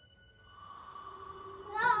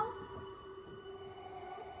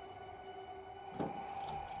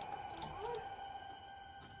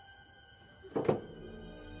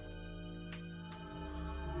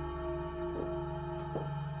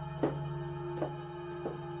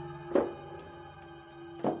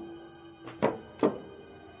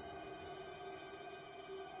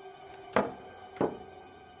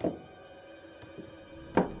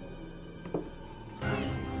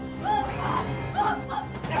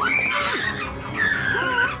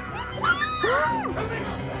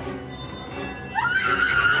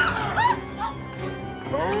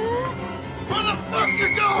 Where the fuck you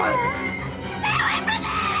going?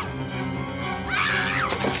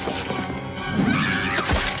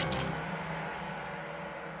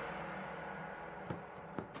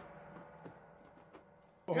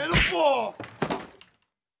 Get the ball.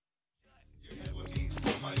 Your head would mean so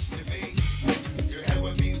much to me. Your head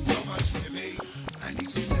would mean so much to me. I need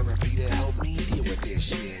some therapy to help me deal with this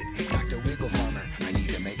shit. Dr. Wiggle Farmer, I need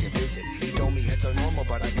to make a visit. He told me heads are normal,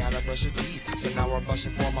 but I gotta brush your teeth. So now we're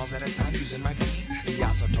brushing 4 miles at a time using my feet. He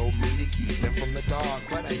also told me to keep them from the dog,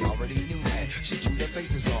 but I already knew that. She chewed their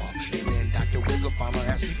faces off. And then Dr. Wiggle Farmer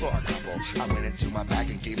asked me for a couple. I went into my bag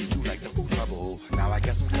and gave him 2 like no trouble. Now I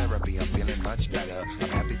got some therapy, I'm feeling much better. I'm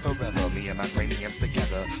happy forever, me and my craniums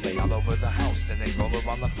together. Lay all over the house and they roll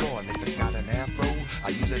around the floor. And if it's got an afro, I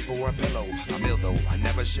use it for a pillow. I'm ill though, I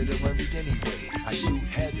never should have worried anyway. I shoot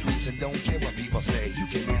head hoops and don't care what people say. You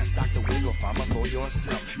can ask Dr. Wiggle Farmer for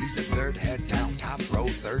yourself. He's the third head down, top row,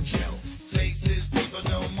 third shelf. Faces people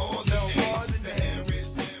know more than this. The hair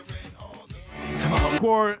is wearing all the...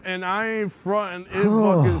 Court, and I ain't fronting. It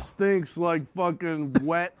fucking stinks like fucking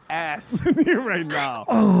wet ass in here right now.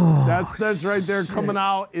 That stench right there coming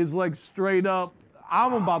out is like straight up.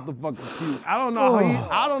 I'm about to fucking puke. I don't know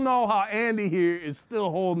I don't know how Andy here is still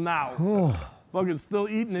holding out. Fucking still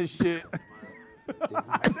eating this shit.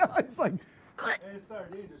 I know, it's like. Hey,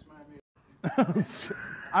 sardine just reminded me.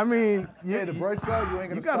 I mean, Hey, the bright side, you ain't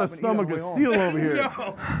gonna you got a stop and eat on stomach the of way home. steel over here.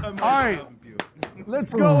 All right,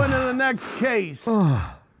 let's go into the next case.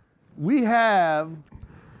 We have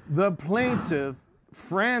the plaintiff,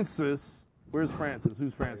 Francis. Where's Francis?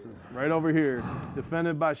 Who's Francis? Right over here,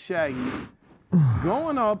 defended by Shaggy,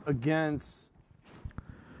 going up against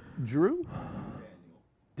Drew?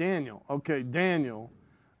 Daniel. Okay, Daniel,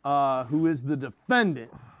 who is the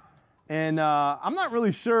defendant. And I'm not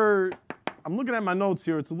really sure. I'm looking at my notes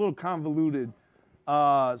here. It's a little convoluted.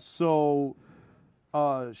 Shaggy,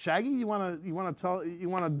 you wanna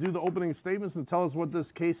do the opening statements and tell us what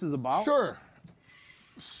this case is about? Sure.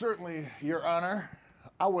 Certainly, Your Honor.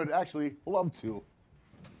 I would actually love to.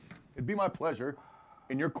 It'd be my pleasure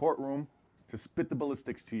in your courtroom to spit the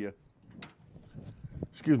ballistics to you.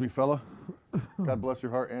 Excuse me, fella. God bless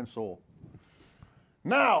your heart and soul.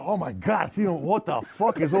 Now, oh my God, see what the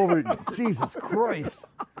fuck is over? Jesus Christ.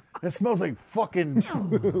 It smells like fucking,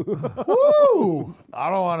 woo! I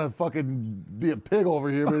don't want to fucking be a pig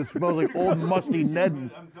over here, but it smells like old musty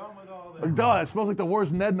Nedding. I'm done with all that. It smells like the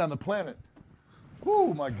worst Nedding on the planet.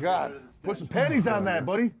 Oh my God. Put some panties on that,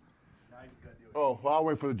 buddy. Oh, well, I'll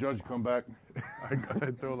wait for the judge to come back.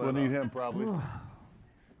 We'll need him probably.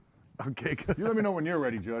 Okay, good. You let me know when you're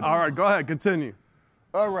ready, Judge. All right, go ahead, continue.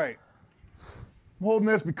 All right. I'm holding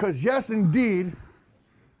this because, yes, indeed,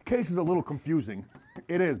 the case is a little confusing.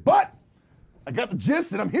 It is, but I got the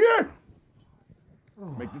gist and I'm here.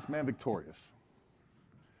 Make this man victorious.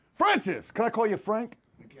 Francis, can I call you Frank?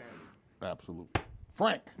 You can. Absolutely.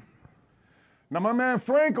 Frank. Now, my man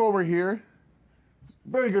Frank over here,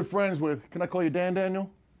 very good friends with, can I call you Dan, Daniel?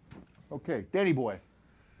 Okay, Danny boy.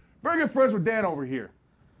 Very good friends with Dan over here.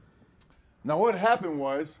 Now, what happened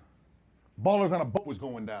was, Ballers on a Boat was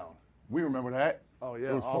going down. We remember that. Oh, yeah,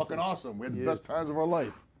 It was awesome. fucking awesome. We had the Yes. best times of our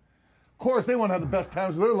life. Of course, they want to have the best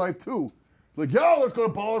times of their life, too. Like, yo, let's go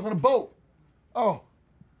to Ballers on a Boat. Oh,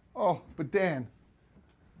 but Dan,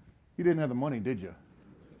 you didn't have the money, did you?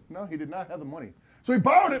 No, he did not have the money. So he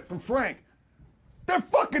borrowed it from Frank. They're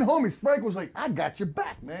fucking homies. Frank was like, I got your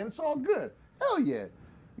back, man. It's all good. Hell yeah.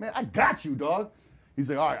 Man, I got you, dog. He's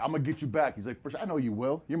like, all right, I'm going to get you back. He's like, first, I know you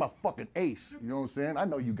will. You're my fucking ace. You know what I'm saying? I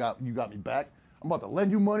know you got me back. I'm about to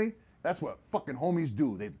lend you money. That's what fucking homies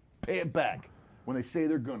do. They pay it back when they say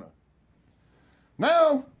they're gonna.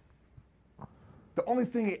 Now, the only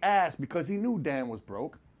thing he asked, because he knew Dan was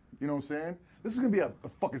broke, you know what I'm saying? This is going to be a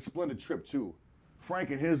fucking splendid trip, too.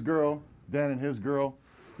 Frank and his girl, Dan and his girl,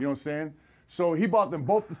 you know what I'm saying? So he bought them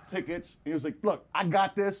both the tickets. He was like, look, I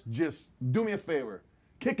got this. Just do me a favor.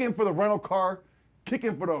 Kick in for the rental car. Kick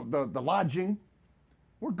in for the lodging.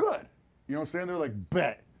 We're good. You know what I'm saying? They're like,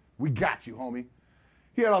 bet. We got you, homie.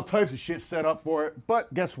 He had all types of shit set up for it.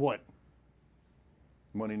 But guess what?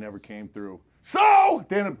 Money never came through. So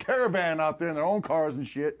they ended up caravanning out there in their own cars and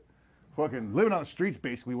shit. Fucking living on the streets,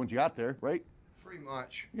 basically, once you got there, right? Pretty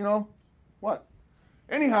much. You know? What?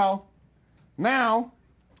 Anyhow, now,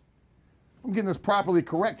 if I'm getting this properly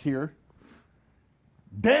correct here,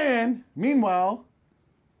 Dan, meanwhile,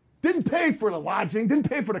 didn't pay for the lodging, didn't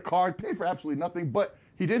pay for the car, paid for absolutely nothing, but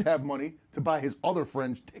he did have money to buy his other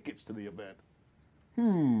friends tickets to the event.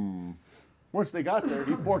 Once they got there,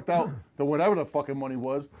 he forked out the whatever the fucking money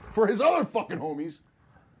was for his other fucking homies,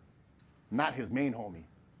 not his main homie,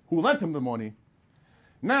 who lent him the money.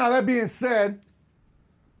 Now, that being said,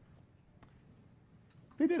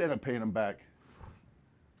 they did end up paying him back.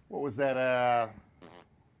 What was that?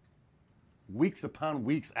 Weeks upon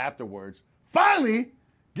weeks afterwards. Finally,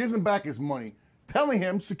 gives him back his money, telling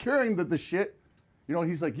him, securing the shit. You know,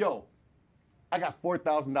 he's like, yo, I got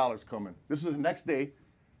 $4,000 coming. This is the next day.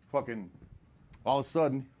 Fucking, all of a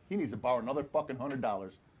sudden, he needs to borrow another fucking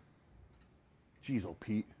 $100. Jeez, oh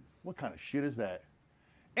Pete, what kind of shit is that?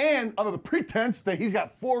 And under the pretense that he's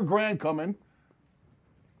got $4,000 coming,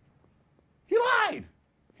 he lied.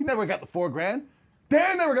 He never got the $4,000.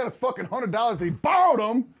 Dan never got his fucking $100 that he borrowed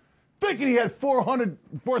him, thinking he had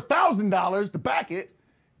 $4,000 to back it.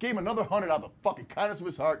 Gave him another $100 out of the fucking kindness of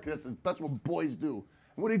his heart, because that's what boys do.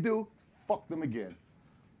 And what did he do? Fuck them again.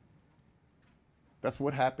 That's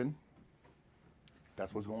what happened.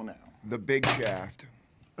 That's what's going on. The big shaft.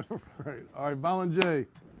 Right. All right, Violent J,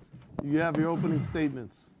 you have your opening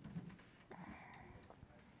statements.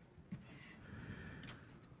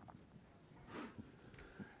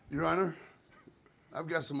 Your Honor, I've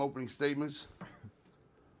got some opening statements,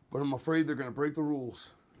 but I'm afraid they're going to break the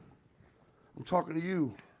rules. I'm talking to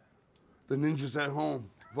you, the ninjas at home,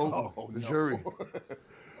 voting, the jury.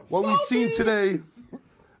 What we've seen today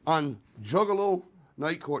on Juggalo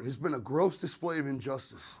Night Court has been a gross display of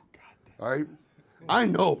injustice. All right? I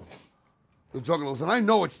know the Juggalos, and I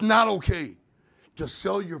know it's not okay to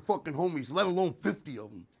sell your fucking homies, let alone 50 of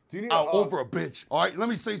them. Do you need out a- over a bitch. All right, let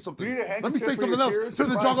me say something. Do you need a Let me handkerchief say for something your else tears? to the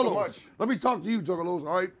You're crying so juggalos. much. Let me talk to you, juggalos,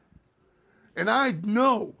 all right? And I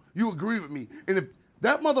know you agree with me. And if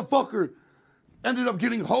that motherfucker ended up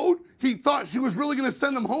getting hoed, he thought she was really gonna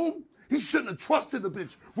send him home. He shouldn't have trusted the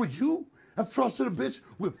bitch. Would you have trusted a bitch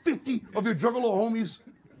with 50 of your juggalo homies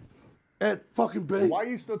at fucking Bay? Why are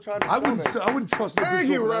you still trying to I wouldn't trust the bitch. Thank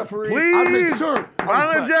you, over that. referee. Please. I'd make sure.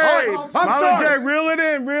 Violent J. I'm Violent J, sorry.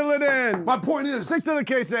 reel it in. My point is, Stick to the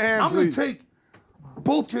case at hand, I'm going please. to take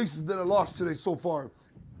both cases that I lost today so far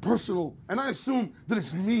personal, and I assume that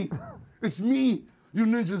it's me. It's me, you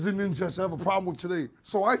ninjas and ninjas, have a problem with today.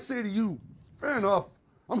 So I say to you, fair enough.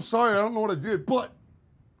 I'm sorry, I don't know what I did, but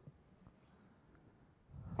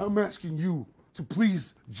I'm asking you to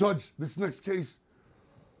please judge this next case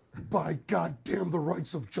by goddamn the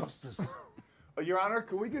rights of justice. Your Honor,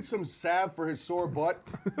 can we get some salve for his sore butt?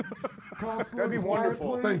 That'd be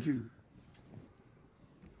wonderful. Thank you.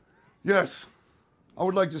 Yes, I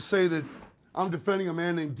would like to say that I'm defending a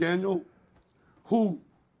man named Daniel who,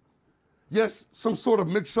 yes, some sort of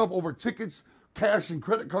mix-up over tickets, cash, and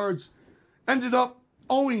credit cards, ended up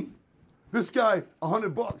owing this guy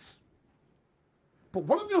 $100. But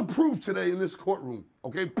what I'm going to prove today in this courtroom,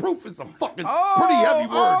 okay? Proof is a fucking pretty heavy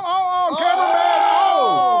word. Cameraman!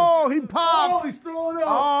 Oh, he popped. Oh, he's throwing up.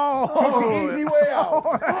 Oh, the easy way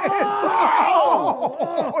out.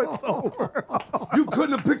 it's over. You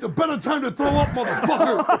couldn't have picked a better time to throw up,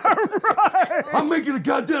 motherfucker. Right. I'm making a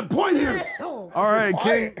goddamn point here. All right,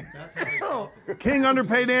 King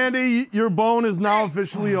Underpaid Andy, your bone is now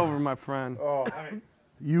officially over, my friend.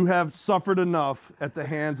 You have suffered enough at the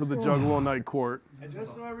hands of the Juggalo Night Court. And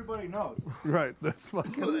just so everybody knows, Right, that's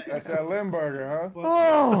fucking. That's that Limburger, huh?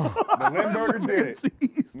 Oh, The Limburger did it.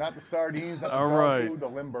 jeez. Not the sardines, not the All dog right. food, the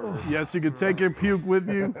Limburger. Yes, you can take your puke with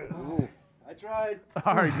you. I tried.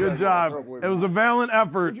 All right, good job. It was a valiant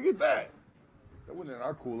effort. Where'd you get that? That wasn't in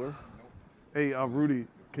our cooler. Hey, Rudy,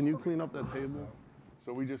 can you clean up that table?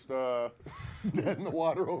 So we just dead in the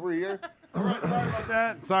water over here.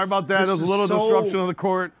 Sorry about that. There was a little is so- disruption of the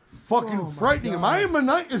court. Fucking frightening. Am I in a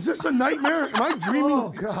night? Is this a nightmare? Am I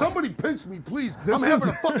dreaming? Somebody pinch me, please. This I'm is-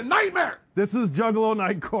 having a fucking nightmare. This is Juggalo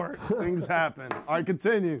Night Court. Things happen. All right,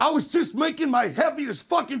 continue. I was just making my heaviest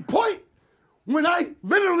fucking point when I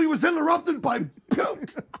literally was interrupted by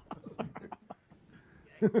puke.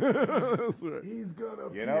 That's right. He's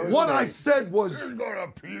gonna. You know, What I said was,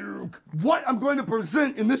 what I'm going to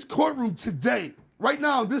present in this courtroom today, right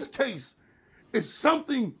now in this case, is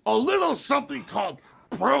something, a little something called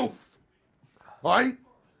proof. All right?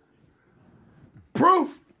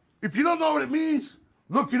 Proof. If you don't know what it means,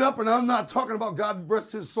 look it up, and I'm not talking about God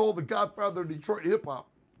rest his soul, the godfather of Detroit hip hop.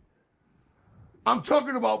 I'm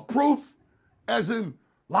talking about proof as in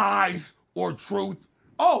lies or truth.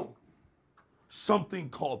 Oh, something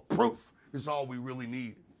called proof is all we really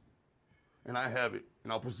need. And I have it,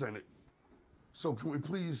 and I'll present it. So can we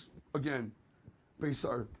please, again, base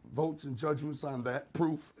our votes and judgments on that?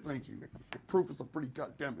 Proof, thank you. Proof is a pretty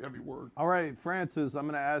goddamn heavy word. All right, Francis, I'm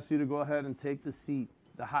going to ask you to go ahead and take the seat,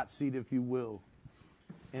 the hot seat, if you will.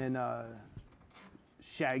 And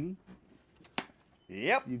Shaggy,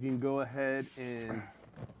 Yep. you can go ahead and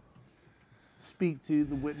speak to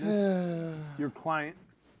the witness, your client.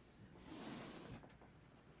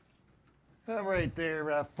 All right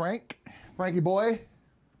there, Frankie boy,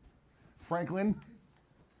 Franklin,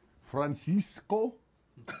 Francisco.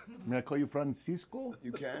 May I call you Francisco?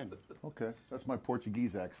 You can. Okay, that's my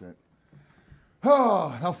Portuguese accent.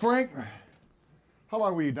 Oh, now Frank, how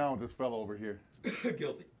long were you down with this fellow over here?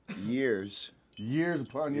 Years. Years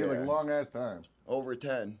upon years, Yeah. like long ass time. Over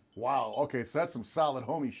 10. Wow. Okay, so that's some solid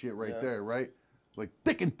homie shit right there, right? Like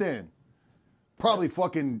thick and thin. Probably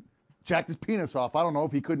fucking jacked his penis off. I don't know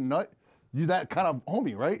if he couldn't nut. You that kind of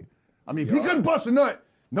homie, right? I mean, if he couldn't bust a nut,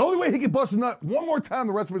 the only way he could bust a nut one more time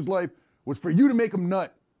the rest of his life was for you to make him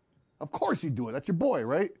nut. Of course he'd do it. That's your boy,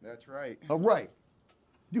 right? That's right. All right.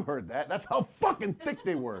 You heard that. That's how fucking thick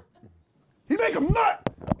they were. He'd make him nut.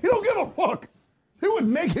 He don't give a fuck. He would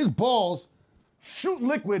make his balls shoot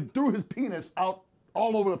liquid through his penis out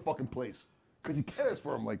all over the fucking place. Because he cares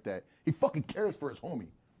for him like that. He fucking cares for his homie.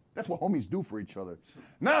 That's what homies do for each other.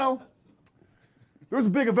 Now, there's a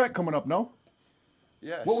big event coming up, no?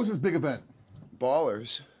 Yes. What was this big event?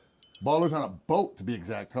 Ballers. Ballers on a boat, to be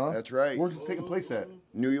exact, huh? That's right. Where's it taking place at?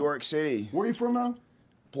 New York City. Where are you from now?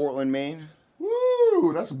 Portland, Maine.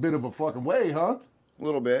 Woo, that's a bit of a fucking way, huh? A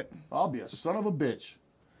little bit. I'll be a son of a bitch.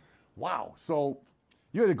 Wow. So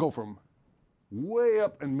you had to go from way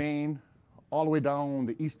up in Maine all the way down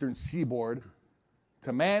the eastern seaboard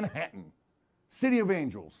to Manhattan, City of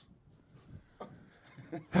Angels.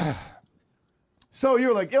 So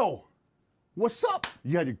you're like, yo, what's up?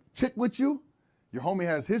 You had your chick with you. Your homie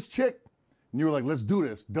has his chick. And you were like, let's do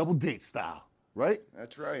this, double date style, right?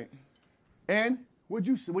 That's right. And what'd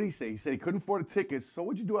he say? He said he couldn't afford the tickets. So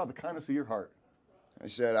what'd you do out of the kindness of your heart? I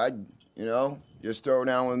said, just throw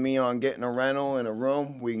down with me on getting a rental in a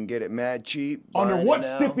room. We can get it mad cheap. Under burn what it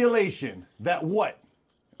now. stipulation? That what?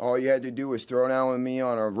 All you had to do was throw down with me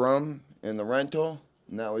on a room in the rental,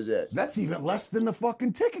 and that was it. That's even less than the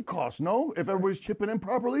fucking ticket cost, no? If everybody's chipping in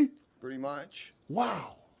properly? Pretty much.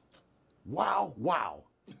 Wow. Wow.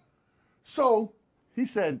 So he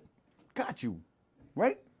said, got you,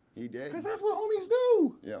 right? He did. Because that's what homies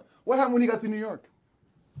do. Yeah. What happened when you got to New York?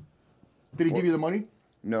 Did he give you the money?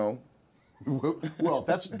 No. Well,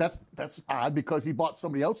 that's odd because he bought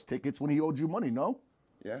somebody else's tickets when he owed you money, no?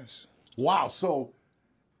 Yes. Wow, so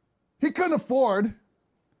he couldn't afford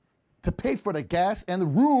to pay for the gas and the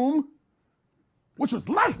room, which was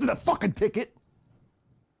less than a fucking ticket,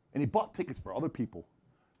 and he bought tickets for other people.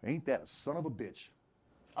 Ain't that a son of a bitch?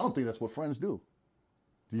 I don't think that's what friends do.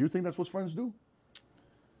 Do you think that's what friends do?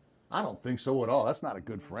 I don't think so at all. That's not a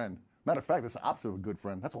good friend. Matter of fact, that's the opposite of a good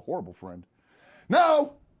friend. That's a horrible friend.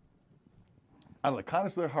 Now, out of the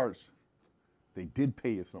kindness of their hearts, they did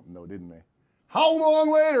pay you something, though, didn't they? How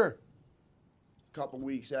long later? Couple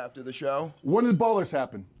weeks after the show. When did Ballers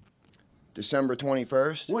happen? December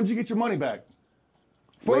 21st. When did you get your money back?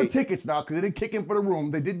 For the tickets now, because they didn't kick in for the room.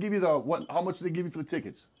 They did give you how much did they give you for the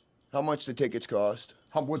tickets? How much the tickets cost?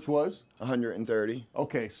 How much was? $130.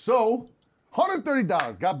 Okay, so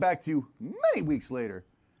 $130 got back to you many weeks later.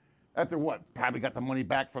 After what? Probably got the money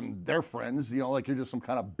back from their friends, like you're just some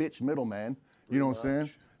kind of bitch middleman. You know what I'm saying?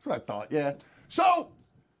 That's what I thought, yeah. So,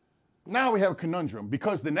 now we have a conundrum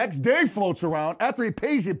because the next day floats around after he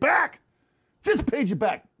pays you back, just paid you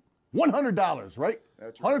back $100, right?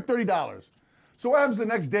 That's right. $130. So what happens the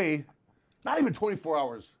next day, not even 24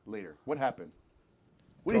 hours later? What happened?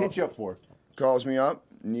 What did he hit you up for? Calls me up,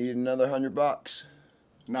 needed another $100.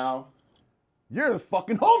 Now, you're his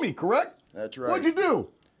fucking homie, correct? That's right. What'd you do?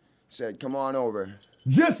 Said, come on over.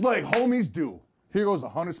 Just like homies do. Here goes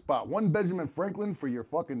 $100 spot. One Benjamin Franklin for your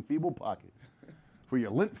fucking feeble pocket. For your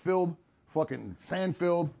lint-filled, fucking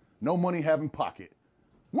sand-filled, no money having pocket.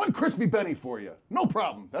 One crispy Benny for you. No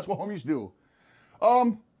problem. That's what homies do.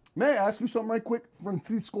 May I ask you something right quick from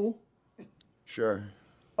school? Sure.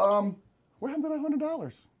 Where happened to that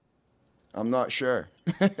 $100? I'm not sure.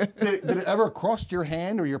 Did it ever cross your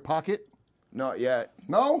hand or your pocket? Not yet.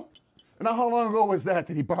 No? And how long ago was that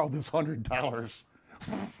he borrowed this $100?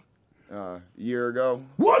 A year ago.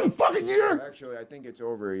 1 fucking year? Actually, I think it's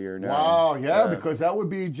over a year now. Wow, yeah, because that would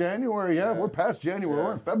be January. Yeah, we're past January.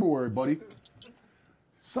 We're in February, buddy.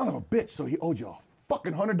 Son of a bitch. So he owed you a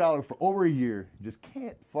fucking $100 for over a year. You just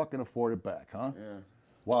can't fucking afford it back, huh? Yeah.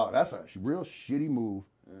 Wow, that's a real shitty move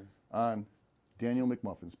on Daniel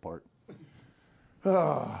McMuffin's part.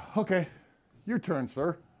 Okay, your turn,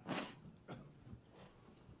 sir.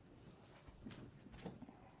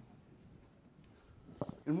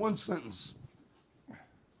 In one sentence,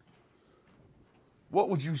 what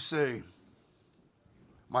would you say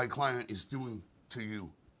my client is doing to you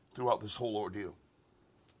throughout this whole ordeal?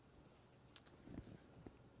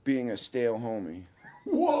 Being a stale homie.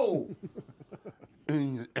 Whoa!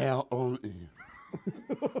 L-O-E.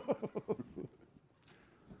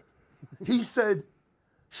 He said,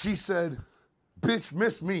 she said, bitch,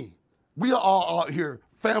 miss me. We are all out here,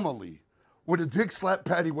 family, with a dick slap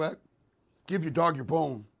patty whack. Give your dog your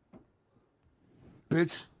bone.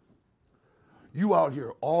 Bitch, you out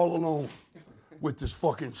here all alone with this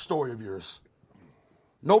fucking story of yours.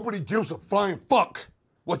 Nobody gives a flying fuck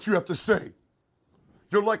what you have to say.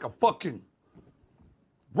 You're like a fucking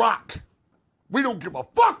rock. We don't give a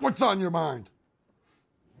fuck what's on your mind.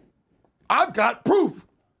 I've got proof.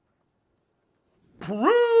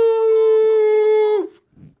 Proof!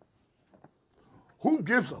 Who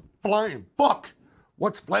gives a flying fuck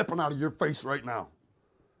what's flapping out of your face right now?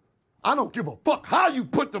 I don't give a fuck how you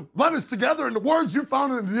put the letters together and the words you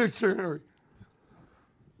found in the dictionary.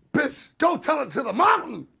 Bitch, go tell it to the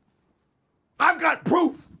mountain. I've got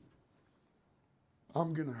proof.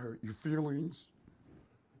 I'm gonna hurt your feelings.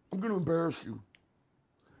 I'm gonna embarrass you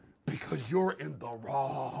because you're in the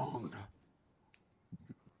wrong.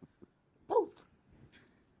 Proof.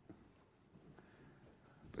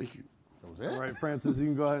 Thank you. That was it? All right, Francis, you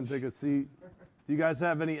can go ahead and take a seat. Do you guys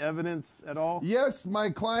have any evidence at all? Yes, my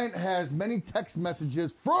client has many text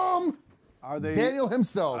messages from Daniel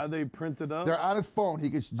himself. Are they printed up? They're on his phone. He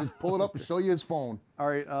can just pull it up and show you his phone. All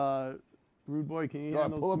right, Rude Boy, can you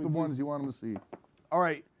hand those pull to up me, the please? ones you want him to see. All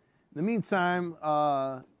right. In the meantime,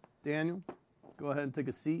 Daniel, go go ahead and take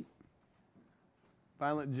a seat.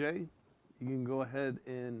 Violent J, you can go ahead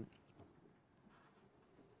and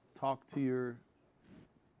talk to your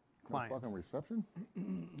client. Fucking reception?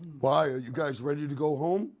 Why? Are you guys ready to go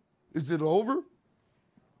home? Is it over?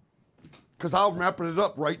 Because I'll wrap it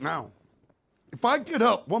up right now. If I get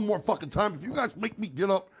up one more fucking time, if you guys make me get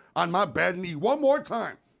up on my bad knee one more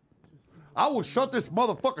time, I will shut this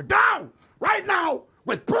motherfucker down right now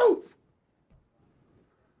with proof.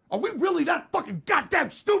 Are we really that fucking goddamn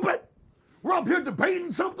stupid? We're up here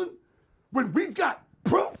debating something when we've got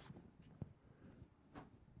proof?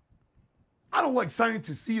 I don't like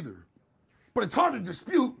scientists either, but it's hard to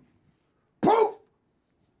dispute proof.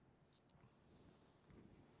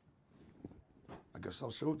 I guess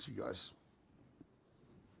I'll show it to you guys.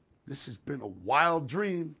 This has been a wild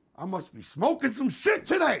dream. I must be smoking some shit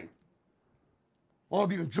today. All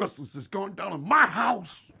the injustice has gone down in my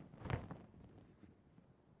house.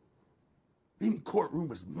 Any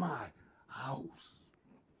courtroom is my house.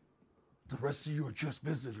 The rest of you are just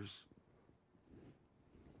visitors.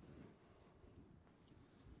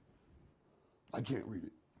 I can't read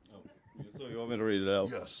it. Oh, so you want me to read it out?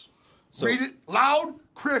 Yes. So, Read it loud,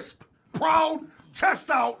 crisp, proud,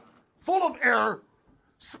 chest out, full of air,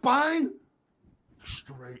 spine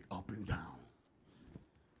straight up and down.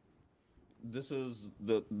 This is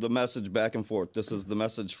the message back and forth. This is the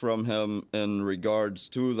message from him in regards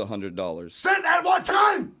to the $100. Sent at what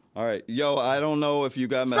time? All right, yo, I don't know if you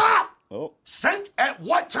got Stop! Oh, Sent at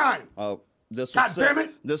what time? this was God sent, damn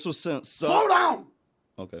it! This was sent. Slow down!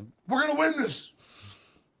 Okay. We're gonna win this.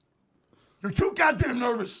 You're too goddamn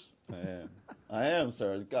nervous. I am,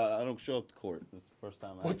 sir. God, I don't show up to court. This is the first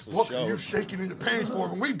time I What the actually fuck showed. are you shaking in your pants for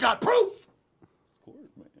when we've got proof? Court,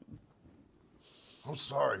 man. I'm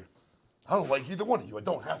sorry. I don't like either one of you. I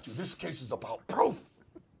don't have to. This case is about proof.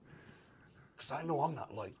 Because I know I'm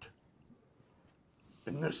not liked.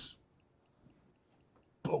 In this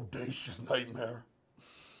bodacious nightmare.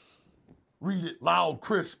 Read it loud,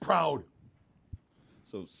 crisp, proud.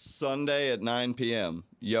 So Sunday at 9 p.m.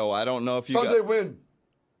 Yo, I don't know if you Sunday got... when?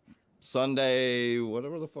 Sunday,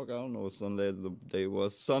 whatever the fuck, I don't know what Sunday the day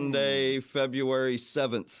was. Sunday, February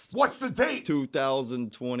 7th. What's the date?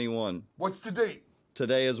 2021. What's the date?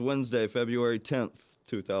 Today is Wednesday, February 10th,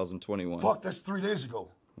 2021. Fuck, that's 3 days ago.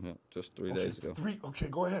 Yeah, just 3 days ago. Okay,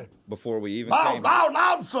 go ahead. Before we even Loud, came.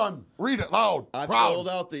 loud, son. Read it loud. I proud. filled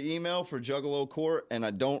out the email for Juggalo Court, and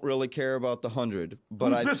I don't really care about the 100.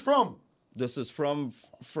 But Who's this from? This is from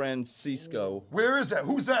Francisco. Where is that?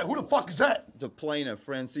 Who's that? Who the fuck is that? The plaintiff,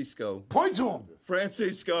 Francisco. Point to him.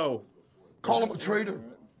 Francisco. Call him a traitor.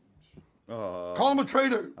 Call him a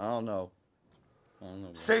traitor. I don't know.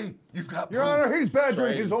 Say you've got proof. Your Honor, he's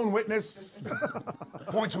badgering his own witness.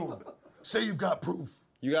 Point to him. Say you've got proof.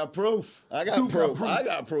 You got proof. I got proof. I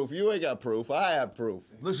got proof. You ain't got proof. I have proof.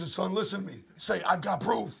 Listen, son, listen to me. Say, I've got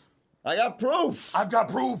proof. I got proof. I've got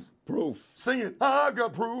proof. Proof. Sing it. I've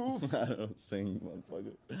got proof. I don't sing,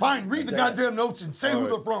 motherfucker. Fine, read the goddamn notes and say who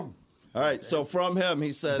they're from. All right, so from him,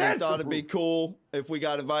 he said he thought it'd be cool if we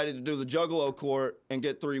got invited to do the Juggalo Court and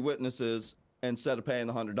get 3 witnesses instead of paying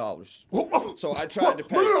the $100. So I tried to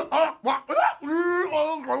pay. Right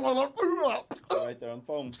there on the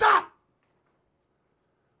phone. Stop!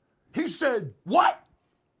 He said, what?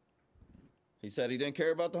 He said he didn't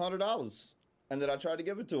care about the $100. And that I tried to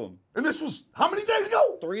give it to him. And this was how many days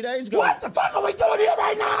ago? 3 days ago. What the fuck are we doing here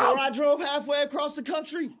right now? Or I drove halfway across the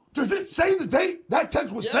country. Does it say the date that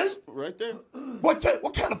text was sent? Right there. What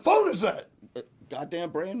kind of phone is that?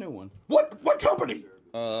 Goddamn brand new one. What company?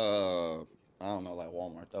 I don't know, like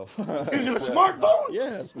Walmart though. Is it a smartphone?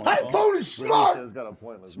 Yeah, it's smart. That phone is smart.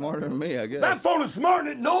 Smarter than me, I guess. That phone is smart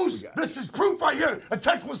and it knows this is proof right here. A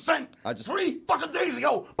text was sent 3 fucking days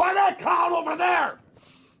ago by that clown over there.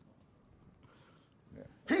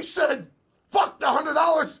 He said, fuck the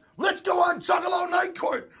 $100. Let's go on Juggalo Night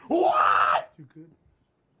Court. What? You good?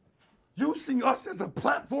 Using us as a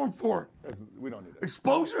platform for We don't need that.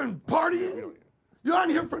 exposure and partying? You're on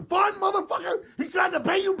here for fun, motherfucker? He tried to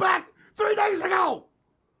pay you back 3 days ago.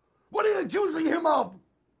 What are you accusing him of?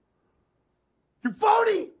 You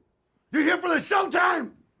phony. You're here for the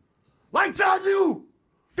showtime. Lights on you.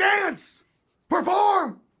 Dance.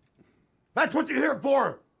 Perform. That's what you're here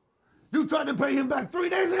for. You tried to pay him back 3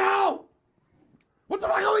 days ago. What the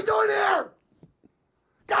fuck are we doing here?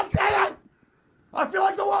 God damn it. I feel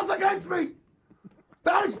like the world's against me.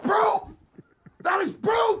 That is proof. That is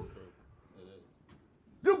proof.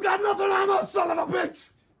 You've got nothing on us, son of a bitch.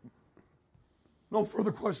 No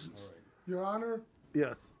further questions. Your Honor,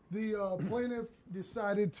 Yes. the plaintiff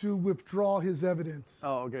decided to withdraw his evidence.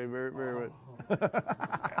 Oh, okay. Very, very good.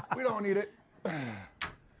 We don't need it.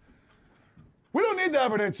 We don't need the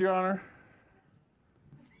evidence, Your Honor.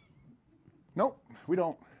 Nope, we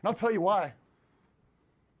don't. And I'll tell you why.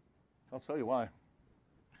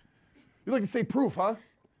 You'd like to say proof, huh?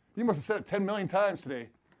 You must have said it 10 million times today.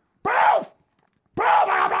 Proof!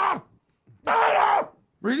 Proof!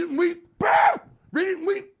 Read it and weep. Proof! Read it and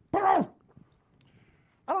weep. Proof!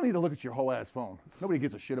 I don't need to look at your whole ass phone. Nobody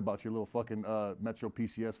gives a shit about your little fucking Metro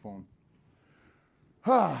PCS phone.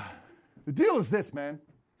 The deal is this, man.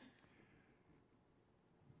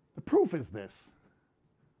 The proof is this.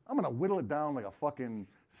 I'm gonna whittle it down like a fucking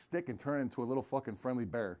stick and turn it into a little fucking friendly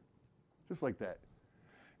bear. Just like that.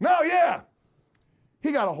 Now, yeah,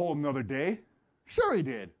 he got a hold another day. Sure he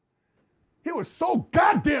did. He was so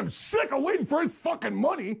goddamn sick of waiting for his fucking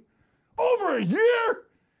money over a year.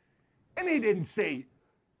 And he didn't say,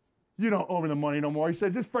 you don't owe me the money no more. He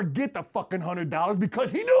said, just forget the fucking $100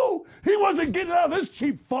 because he knew he wasn't getting out of this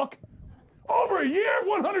cheap fuck. Over a year,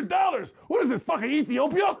 $100. What is this, fucking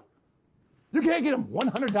Ethiopia? You can't get him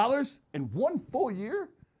 $100 in one full year?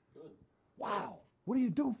 Good. Wow. What do you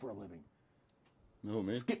do for a living? No,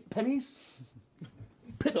 me. Skip pennies?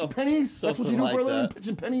 Pitch pennies? That's what you do for a living?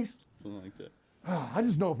 Pitching pennies? Something like that. I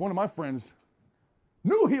just know if one of my friends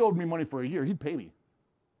knew he owed me money for a year, he'd pay me.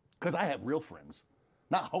 Because I have real friends.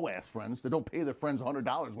 Not hoe-ass friends that don't pay their friends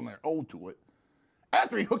 $100 when they're owed to it.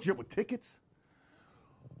 After he hooks you up with tickets.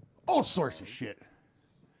 All sorts of shit.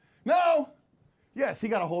 Now, yes, he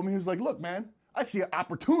got a hold of me. He was like, look, man, I see an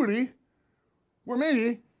opportunity where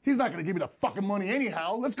maybe he's not going to give me the fucking money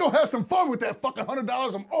anyhow. Let's go have some fun with that fucking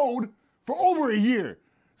 $100 I'm owed for over a year.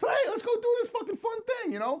 So, hey, let's go do this fucking fun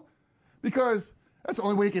thing, you know? Because that's the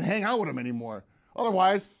only way you can hang out with him anymore.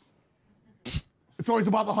 Otherwise, it's always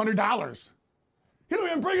about the $100. He don't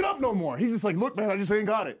even bring it up no more. He's just like, look, man, I just ain't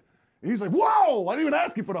got it. And he's like, whoa, I didn't even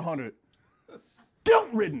ask you for the 100.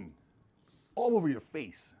 Guilt-ridden. All over your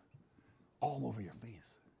face. All over your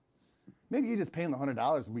face. Maybe you just pay him the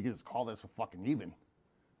 $100 and we can just call this a fucking even.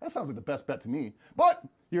 That sounds like the best bet to me. But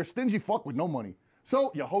you're a stingy fuck with no money.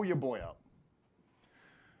 So you hoe your boy out.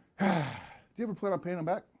 Do you ever plan on paying him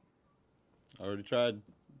back? I already tried.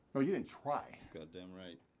 No, you didn't try. Goddamn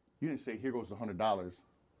right. You didn't say, here goes the $100.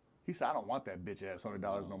 He said, I don't want that bitch ass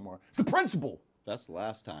 $100 no more. It's the principle. That's the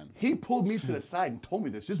last time. He pulled me to the side and told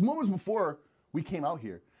me this just moments before we came out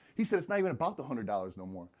here. He said, it's not even about the $100 no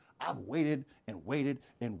more. I've waited and waited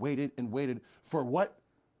and waited and waited for what?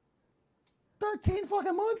 13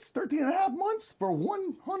 fucking months? 13 and a half months for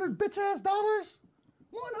 100 bitch ass dollars?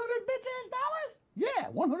 100 bitch ass dollars? Yeah,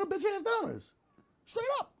 100 bitch ass dollars. Straight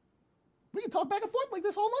up. We can talk back and forth like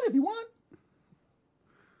this all night if you want.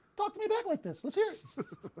 Talk to me back like this. Let's hear it.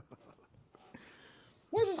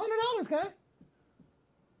 Where's this $100, guy?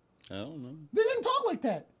 I don't know. They didn't talk like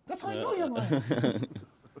that. That's how I know you're lying.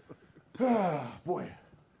 Boy.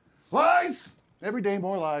 Lies. Every day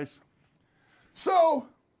more lies. So,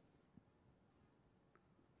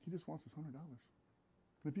 he just wants his $100.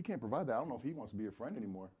 If you can't provide that, I don't know if he wants to be your friend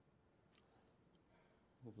anymore.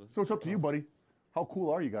 So it's up to you, buddy. How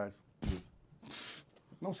cool are you guys?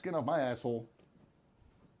 No skin off my asshole.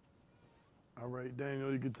 All right,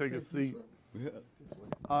 Daniel, you can take a seat.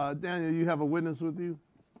 Daniel, you have a witness with you?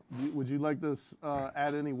 Would you like to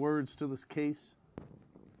add any words to this case?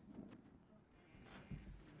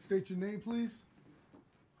 State your name, please.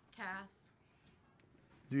 Cass.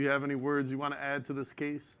 Do you have any words you want to add to this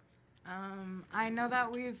case? I know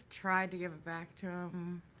that we've tried to give it back to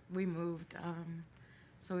him. We moved,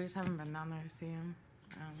 so we just haven't been down there to see him.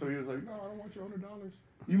 So he was like, no, I don't want your $100.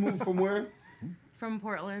 You moved from where? From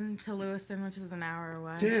Portland to Lewiston, which is an hour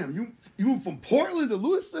away. Damn, you moved from Portland to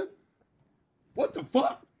Lewiston? What the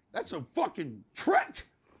fuck? That's a fucking trek.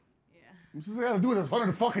 Yeah. What's this got to do with this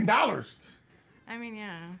 $100? I mean,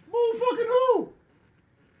 yeah. Who fucking who?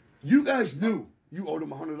 You guys knew you owed him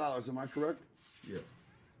 $100, am I correct? Yeah.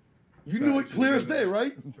 You knew it clear as day,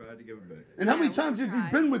 right? Tried to give it back. And how many times have you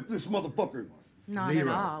been with this motherfucker? Not at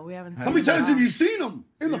all. We haven't. How many times have you seen him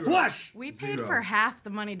in the flesh? We paid for half the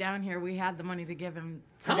money down here. We had the money to give him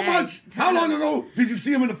today. How much? How long ago did you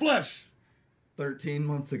see him in the flesh? 13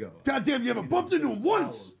 months ago. Goddamn, you haven't bumped into him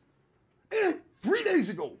once. And 3 days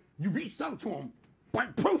ago, you reached out to him by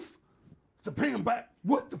proof to pay him back.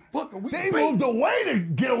 What the fuck are we They moved away to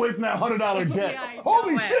get away from that $100 debt. Yeah,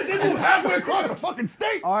 Holy shit, they moved halfway across the fucking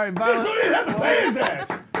state. All right, just so they didn't have to pay his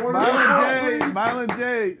ass. Violent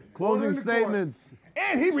J, closing statements.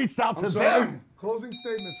 And he reached out to them. Closing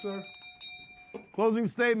statement, sir. Closing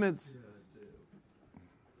statements.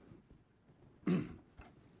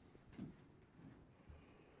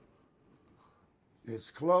 It's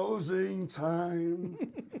closing time.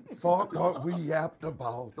 fuck what we yapped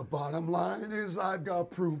about. The bottom line is I've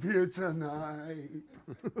got proof here tonight.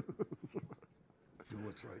 Do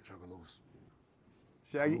what's right, Juggalos.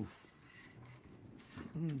 Shaggy.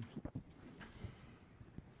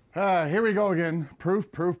 Here we go again. Proof.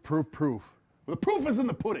 Well, the proof is in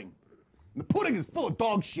the pudding. And the pudding is full of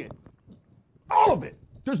dog shit. All of it.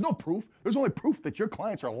 There's no proof. There's only proof that your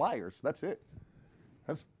clients are liars. That's it.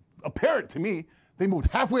 That's apparent to me. They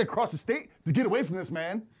moved halfway across the state to get away from this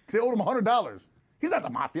man because they owed him $100. He's not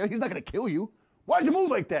the mafia. He's not going to kill you. Why'd you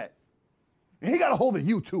move like that? And he got a hold of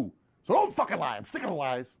you, too. So don't fucking lie. I'm sick of the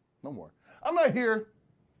lies. No more. I'm not here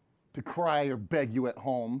to cry or beg you at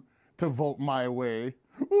home to vote my way.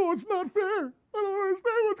 Oh, it's not fair. I don't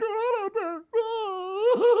understand what's going on out there.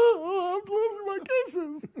 Oh, I'm losing my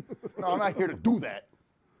cases. No, I'm not here to do that.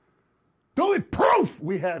 The only proof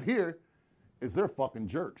we have here is they're fucking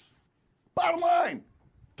jerks. Bottom line,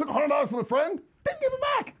 took $100 from a friend, didn't give it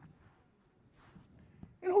back.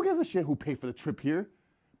 And who gives a shit who paid for the trip here?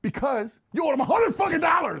 Because you owed him $100 fucking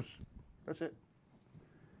dollars. That's it.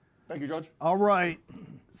 Thank you, Judge. All right.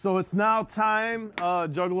 So it's now time,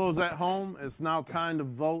 Juggalos at home, it's now time to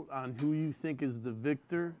vote on who you think is the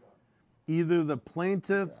victor. Either the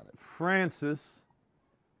plaintiff, Francis,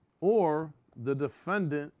 or the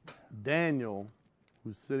defendant, Daniel,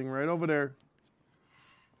 who's sitting right over there.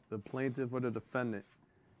 The plaintiff or the defendant.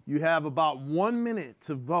 You have about 1 minute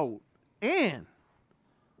to vote. And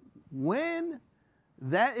when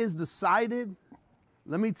that is decided,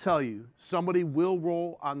 let me tell you, somebody will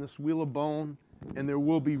roll on this wheel of bone and there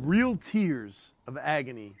will be real tears of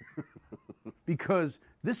agony because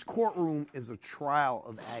this courtroom is a trial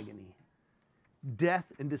of agony.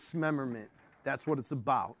 Death and dismemberment, that's what it's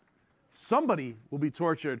about. Somebody will be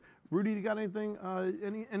tortured. Rudy, you got anything,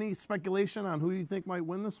 any speculation on who you think might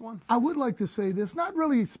win this one? I would like to say this, not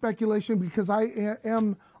really speculation because I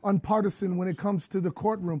am unpartisan when it comes to the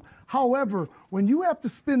courtroom. However, when you have to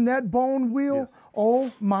spin that bone wheel, yes.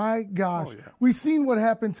 Oh my gosh. Oh, yeah. We've seen what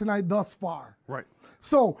happened tonight thus far. Right.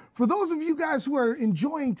 So for those of you guys who are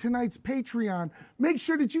enjoying tonight's Patreon, make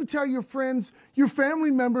sure that you tell your friends, your family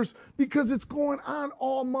members, because it's going on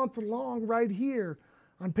all month long right here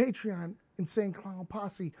on Patreon. Insane Clown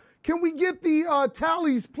Posse. Can we get the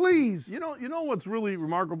tallies, please? You know what's really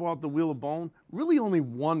remarkable about the Wheel of Bone? Really only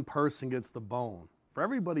one person gets the bone. For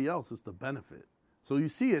everybody else, it's the benefit. So you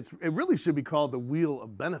see, it really should be called the Wheel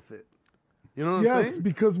of Benefit. You know what I'm saying? Yes,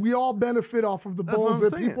 because we all benefit off of the bones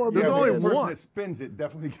that people are There's only one. The person that spins it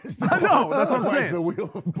definitely gets the I know, that's what I'm saying. The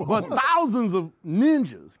Wheel of Bone. But thousands of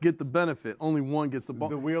ninjas get the benefit. Only one gets the bone.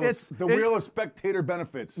 The wheel of spectator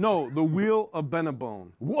benefits. No, the Wheel of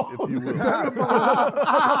Benebone. Whoa. If you will.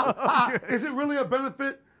 Is it really a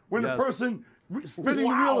benefit when the person spinning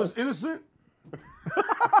the wheel is innocent?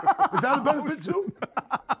 Is that a benefit too?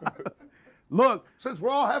 Look, since we're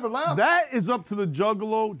all having laughs, that is up to the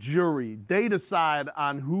Juggalo jury. They decide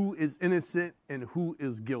on who is innocent and who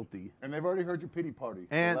is guilty. And they've already heard your pity party.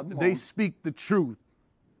 And they speak the truth,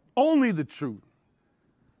 only the truth,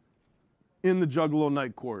 in the Juggalo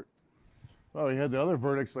Night Court. Well, you had the other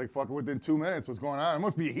verdicts like fucking within 2 minutes. What's going on? It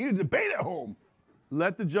must be a heated debate at home.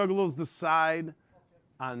 Let the Juggalos decide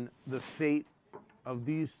on the fate of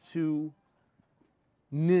these two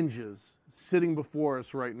ninjas sitting before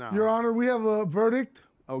us right now. Your Honor, we have a verdict.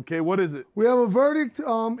 Okay, what is it? We have a verdict,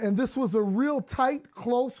 and this was a real tight,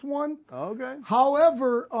 close one. Okay.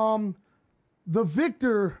 However, the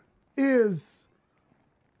victor is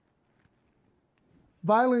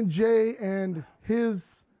Violent J and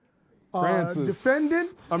his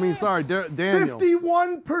defendant. I mean, sorry, Daniel.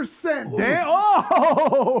 51%.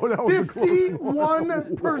 Oh, that was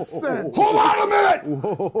 51%. Hold on a minute.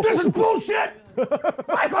 Whoa. This is bullshit.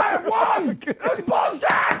 My client won. It's bullshit.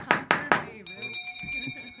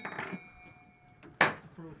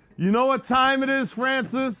 You know what time it is,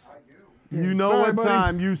 Francis? You know what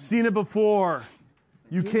time. You've seen it before.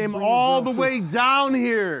 You came all the way down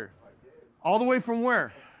here. All the way from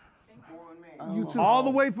where? All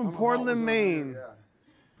the way from Portland, Maine,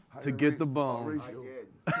 to get the bone.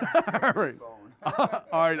 All right. All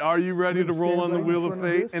right. Are you ready to roll on the wheel of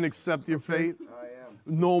fate and accept your fate? I am.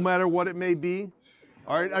 No matter what it may be.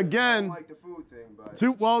 All right. Again, I don't like the food thing,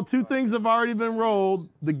 but two things have already been rolled.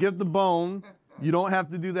 The get the bone. You don't have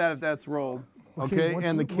to do that if that's rolled. Okay.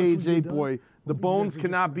 And the KJ boy. The bones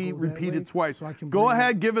cannot be repeated twice. Go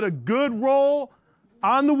ahead. Give it a good roll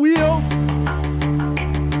on the wheel.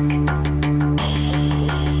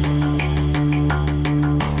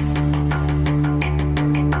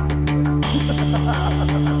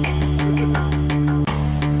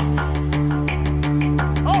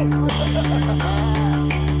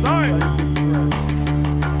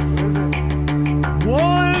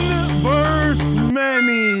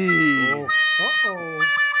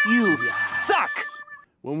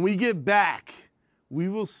 when we get back, we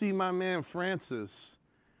will see my man Francis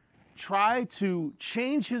try to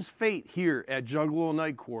change his fate here at Juggalo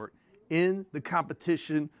Night Court in the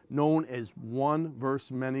competition known as One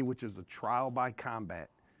vs. Many, which is a trial by combat.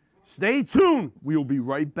 Stay tuned. We will be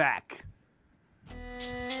right back.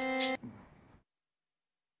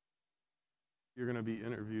 You're going to be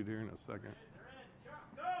interviewed here in a second.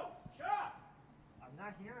 I'm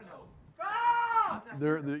not hearing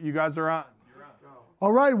those. You guys are on.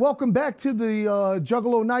 All right, welcome back to the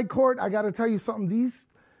Juggalo Night Court. I got to tell you something.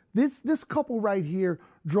 This couple right here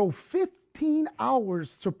drove 15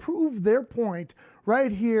 hours to prove their point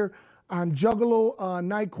right here on Juggalo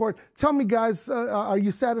Night Court. Tell me, guys, are you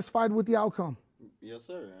satisfied with the outcome? Yes,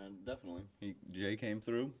 sir. Definitely. Jay came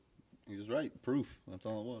through. He was right. Proof. That's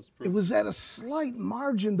all it was. Proof. It was at a slight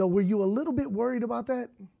margin, though. Were you a little bit worried about that?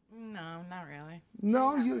 No, not really.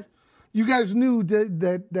 No, you guys knew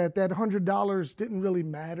that $100 didn't really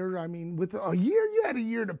matter. I mean, with a year, you had a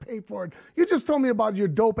year to pay for it. You just told me about your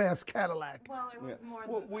dope-ass Cadillac. Well, it was more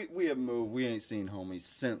Well, we have moved. We ain't seen homie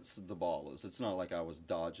since the Ballers. It's not like I was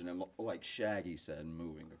dodging him, like Shaggy said,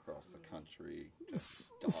 moving across the country.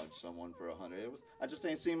 Just dodge someone for 100. I just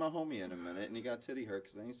ain't seen my homie in a minute, and he got titty hurt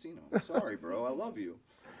because I ain't seen him. I'm sorry, bro. I love you.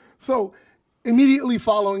 So immediately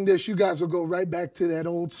following this, you guys will go right back to that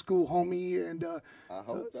old school homie, and I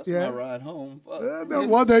hope that's my ride home.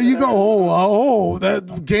 Well, there you go. Oh,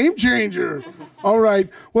 that game changer. All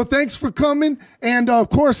right. Well, thanks for coming, and of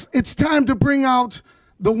course, it's time to bring out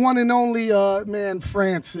the one and only man,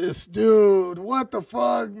 Francis. Dude, what the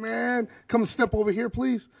fuck, man? Come step over here,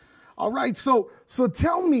 please. All right. So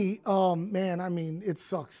tell me, man. I mean, it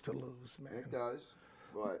sucks to lose, man. It does,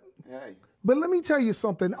 but hey. But let me tell you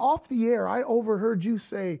something. Off the air, I overheard you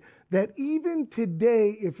say that even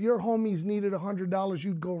today, if your homies needed $100,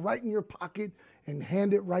 you'd go right in your pocket and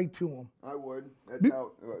hand it right to them. I would. That's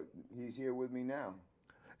how he's here with me now.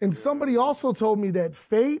 And somebody also told me that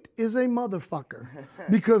fate is a motherfucker.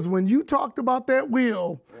 Because when you talked about that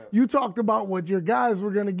wheel, you talked about what your guys were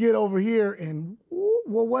going to get over here, and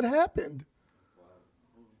well, what happened?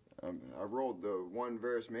 I rolled the one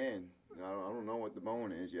verse man. I don't know what the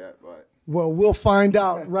bone is yet, but... Well, we'll find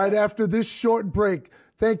out right after this short break.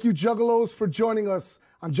 Thank you, Juggalos, for joining us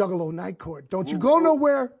on Juggalo Night Court. Don't you go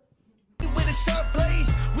nowhere. With a sharp blade,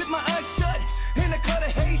 with my eyes shut, in a cloud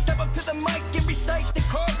of haze, step up to the mic and recite the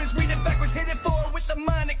chorus, read it backwards, hit it forward with the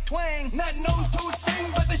monic twang. Not known to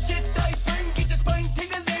sing, but the shit I bring, get your spine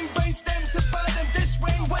tingling, brainstem to bottom this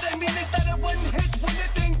ring. What I mean is that a one-hit wonder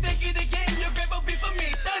thing, take it again, your grave will be for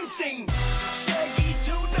me, dancing. Shaggy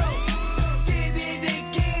to know.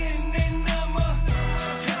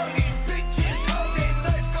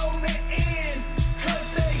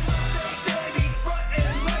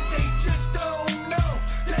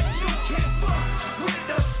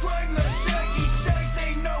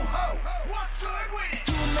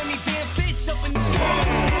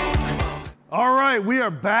 All right, we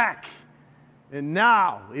are back. And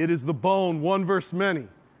now it is the bone, one versus many.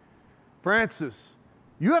 Francis,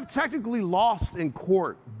 you have technically lost in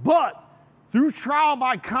court, but through trial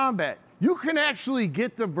by combat, you can actually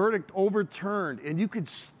get the verdict overturned and you can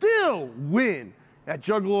still win at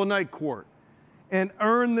Juggalo Night Court and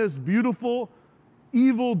earn this beautiful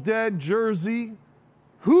Evil Dead jersey.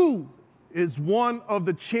 Who is one of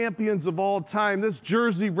the champions of all time? This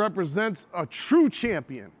jersey represents a true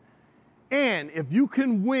champion. And if you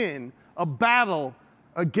can win a battle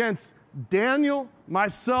against Daniel,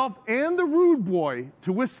 myself, and the Rude Boy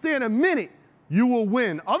to withstand a minute, you will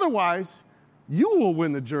win. Otherwise, you will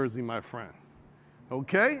win the jersey, my friend.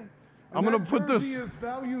 Okay? I'm going to put this. Jersey is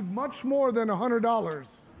valued much more than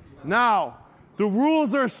 $100. Now, the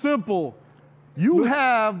rules are simple. You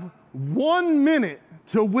have 1 minute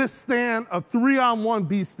to withstand a 3-on-1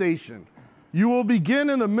 B station. You will begin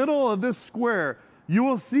in the middle of this square. You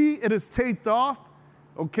will see it is taped off,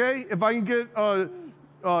 okay? If I can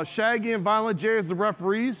get Shaggy and Violent J as the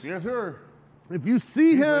referees. Yes, sir. If you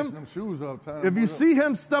see him, them shoes up, if you see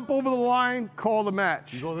him step over the line, call the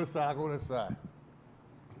match. You go this side, I go this side.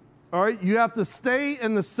 All right, you have to stay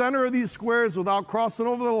in the center of these squares without crossing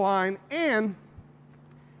over the line. And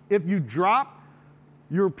if you drop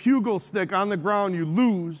your pugil stick on the ground, you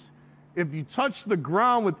lose. If you touch the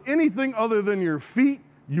ground with anything other than your feet,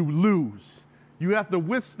 you lose. You have to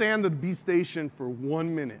withstand the B station for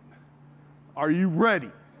 1 minute. Are you ready?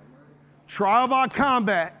 Trial by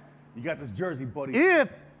combat. You got this jersey, buddy. If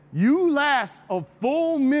you last a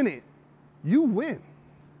full minute, you win.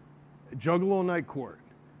 Juggalo Night Court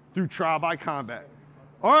through trial by combat.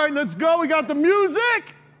 All right, let's go. We got the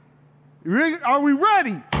music. Are we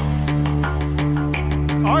ready?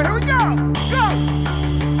 All right, here we go.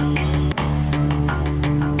 Go.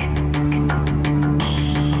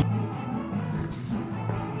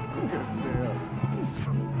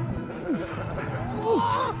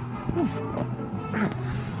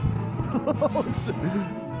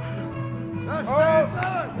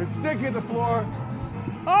 Oh, it's sticky at the floor.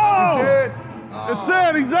 Oh! He's dead. It's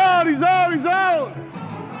it. He's out. He's out. He's out.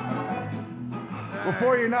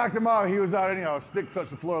 Before you knocked him out, he was out anyhow. Stick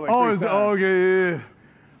touched the floor like Oh, three it's times. okay. Yeah.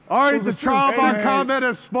 All right, Those the are trial true by statements. combat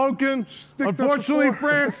has spoken. touch the Unfortunately, floor.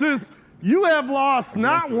 Francis, you have lost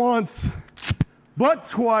not once, but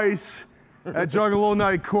twice at Juggalo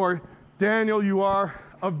Night Court. Daniel, you are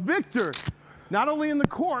a victor, not only in the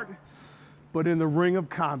court, but in the ring of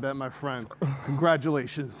combat, my friend.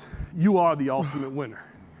 Congratulations. You are the ultimate winner.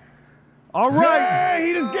 All right. Hey,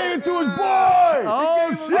 he just gave it to his boy.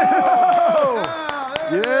 Oh, shit.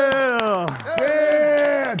 Yeah.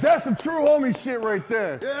 Yeah, that's some true homie shit right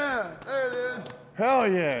there. Yeah, there it is. Hell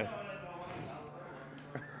yeah.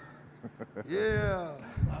 Yeah.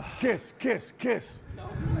 Kiss, kiss, kiss.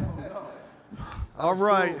 All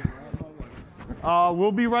right.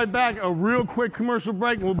 We'll be right back. A real quick commercial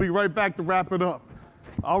break, and we'll be right back to wrap it up.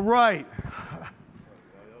 All right.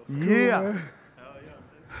 Yeah. Man.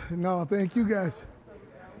 No, thank you guys.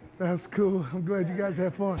 That's cool. I'm glad you guys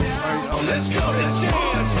had fun. Let's go, let's go,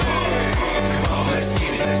 let's go. Come on, let's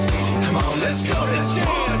get it, let's get it. Come on, let's go, let's go,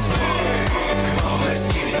 let's go. Come on, let's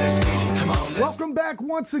get it, let's get it. Come on, let's Welcome back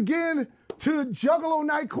once again to Juggalo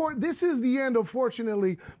Night Court. This is the end,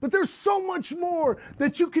 unfortunately, but there's so much more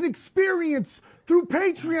that you can experience through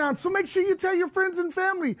Patreon. So make sure you tell your friends and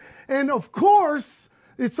family. And of course,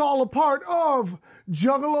 it's all a part of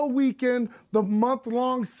Juggalo Weekend, the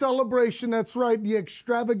month-long celebration. That's right, the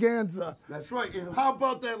extravaganza. That's right. And how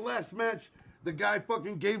about that last match? The guy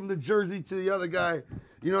fucking gave him the jersey to the other guy.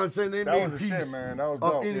 You know what I'm saying? They That made was peace the shit, man. That was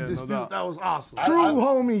of dope. any Yeah, no dispute. doubt. That was awesome. True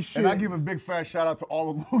homie shit. And I give a big fat shout out to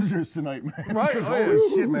all the losers tonight, man. Right. Because Oh, yeah. holy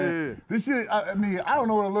shit, man. Yeah. This shit, I mean, I don't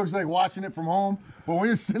know what it looks like watching it from home, but when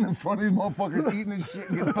you're sitting in front of these motherfuckers eating this shit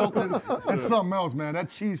and getting pelted, it's something else, man. That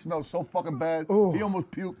cheese smells so fucking bad. Oh. He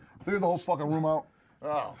almost puked. Cleared the whole fucking room out.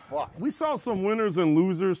 Oh, fuck. We saw some winners and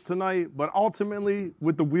losers tonight, but ultimately,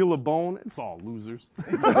 with the Wheel of Bone, it's all losers.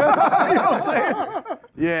 You know what I'm saying?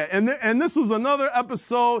 Yeah, and this was another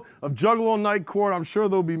episode of Juggalo Night Court. I'm sure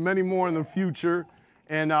there'll be many more in the future.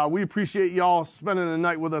 And we appreciate y'all spending the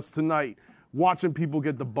night with us tonight, watching people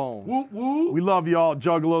get the bone. Woo, woo. We love y'all,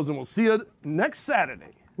 Juggalos, and we'll see you next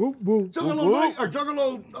Saturday. Woo, woo. Juggalo Woo. night or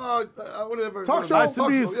Juggalo, whatever. Talk show.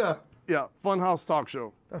 ICP's, yeah. Yeah, Funhouse Talk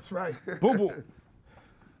Show. That's right. Boom, boom.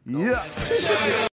 Yeah.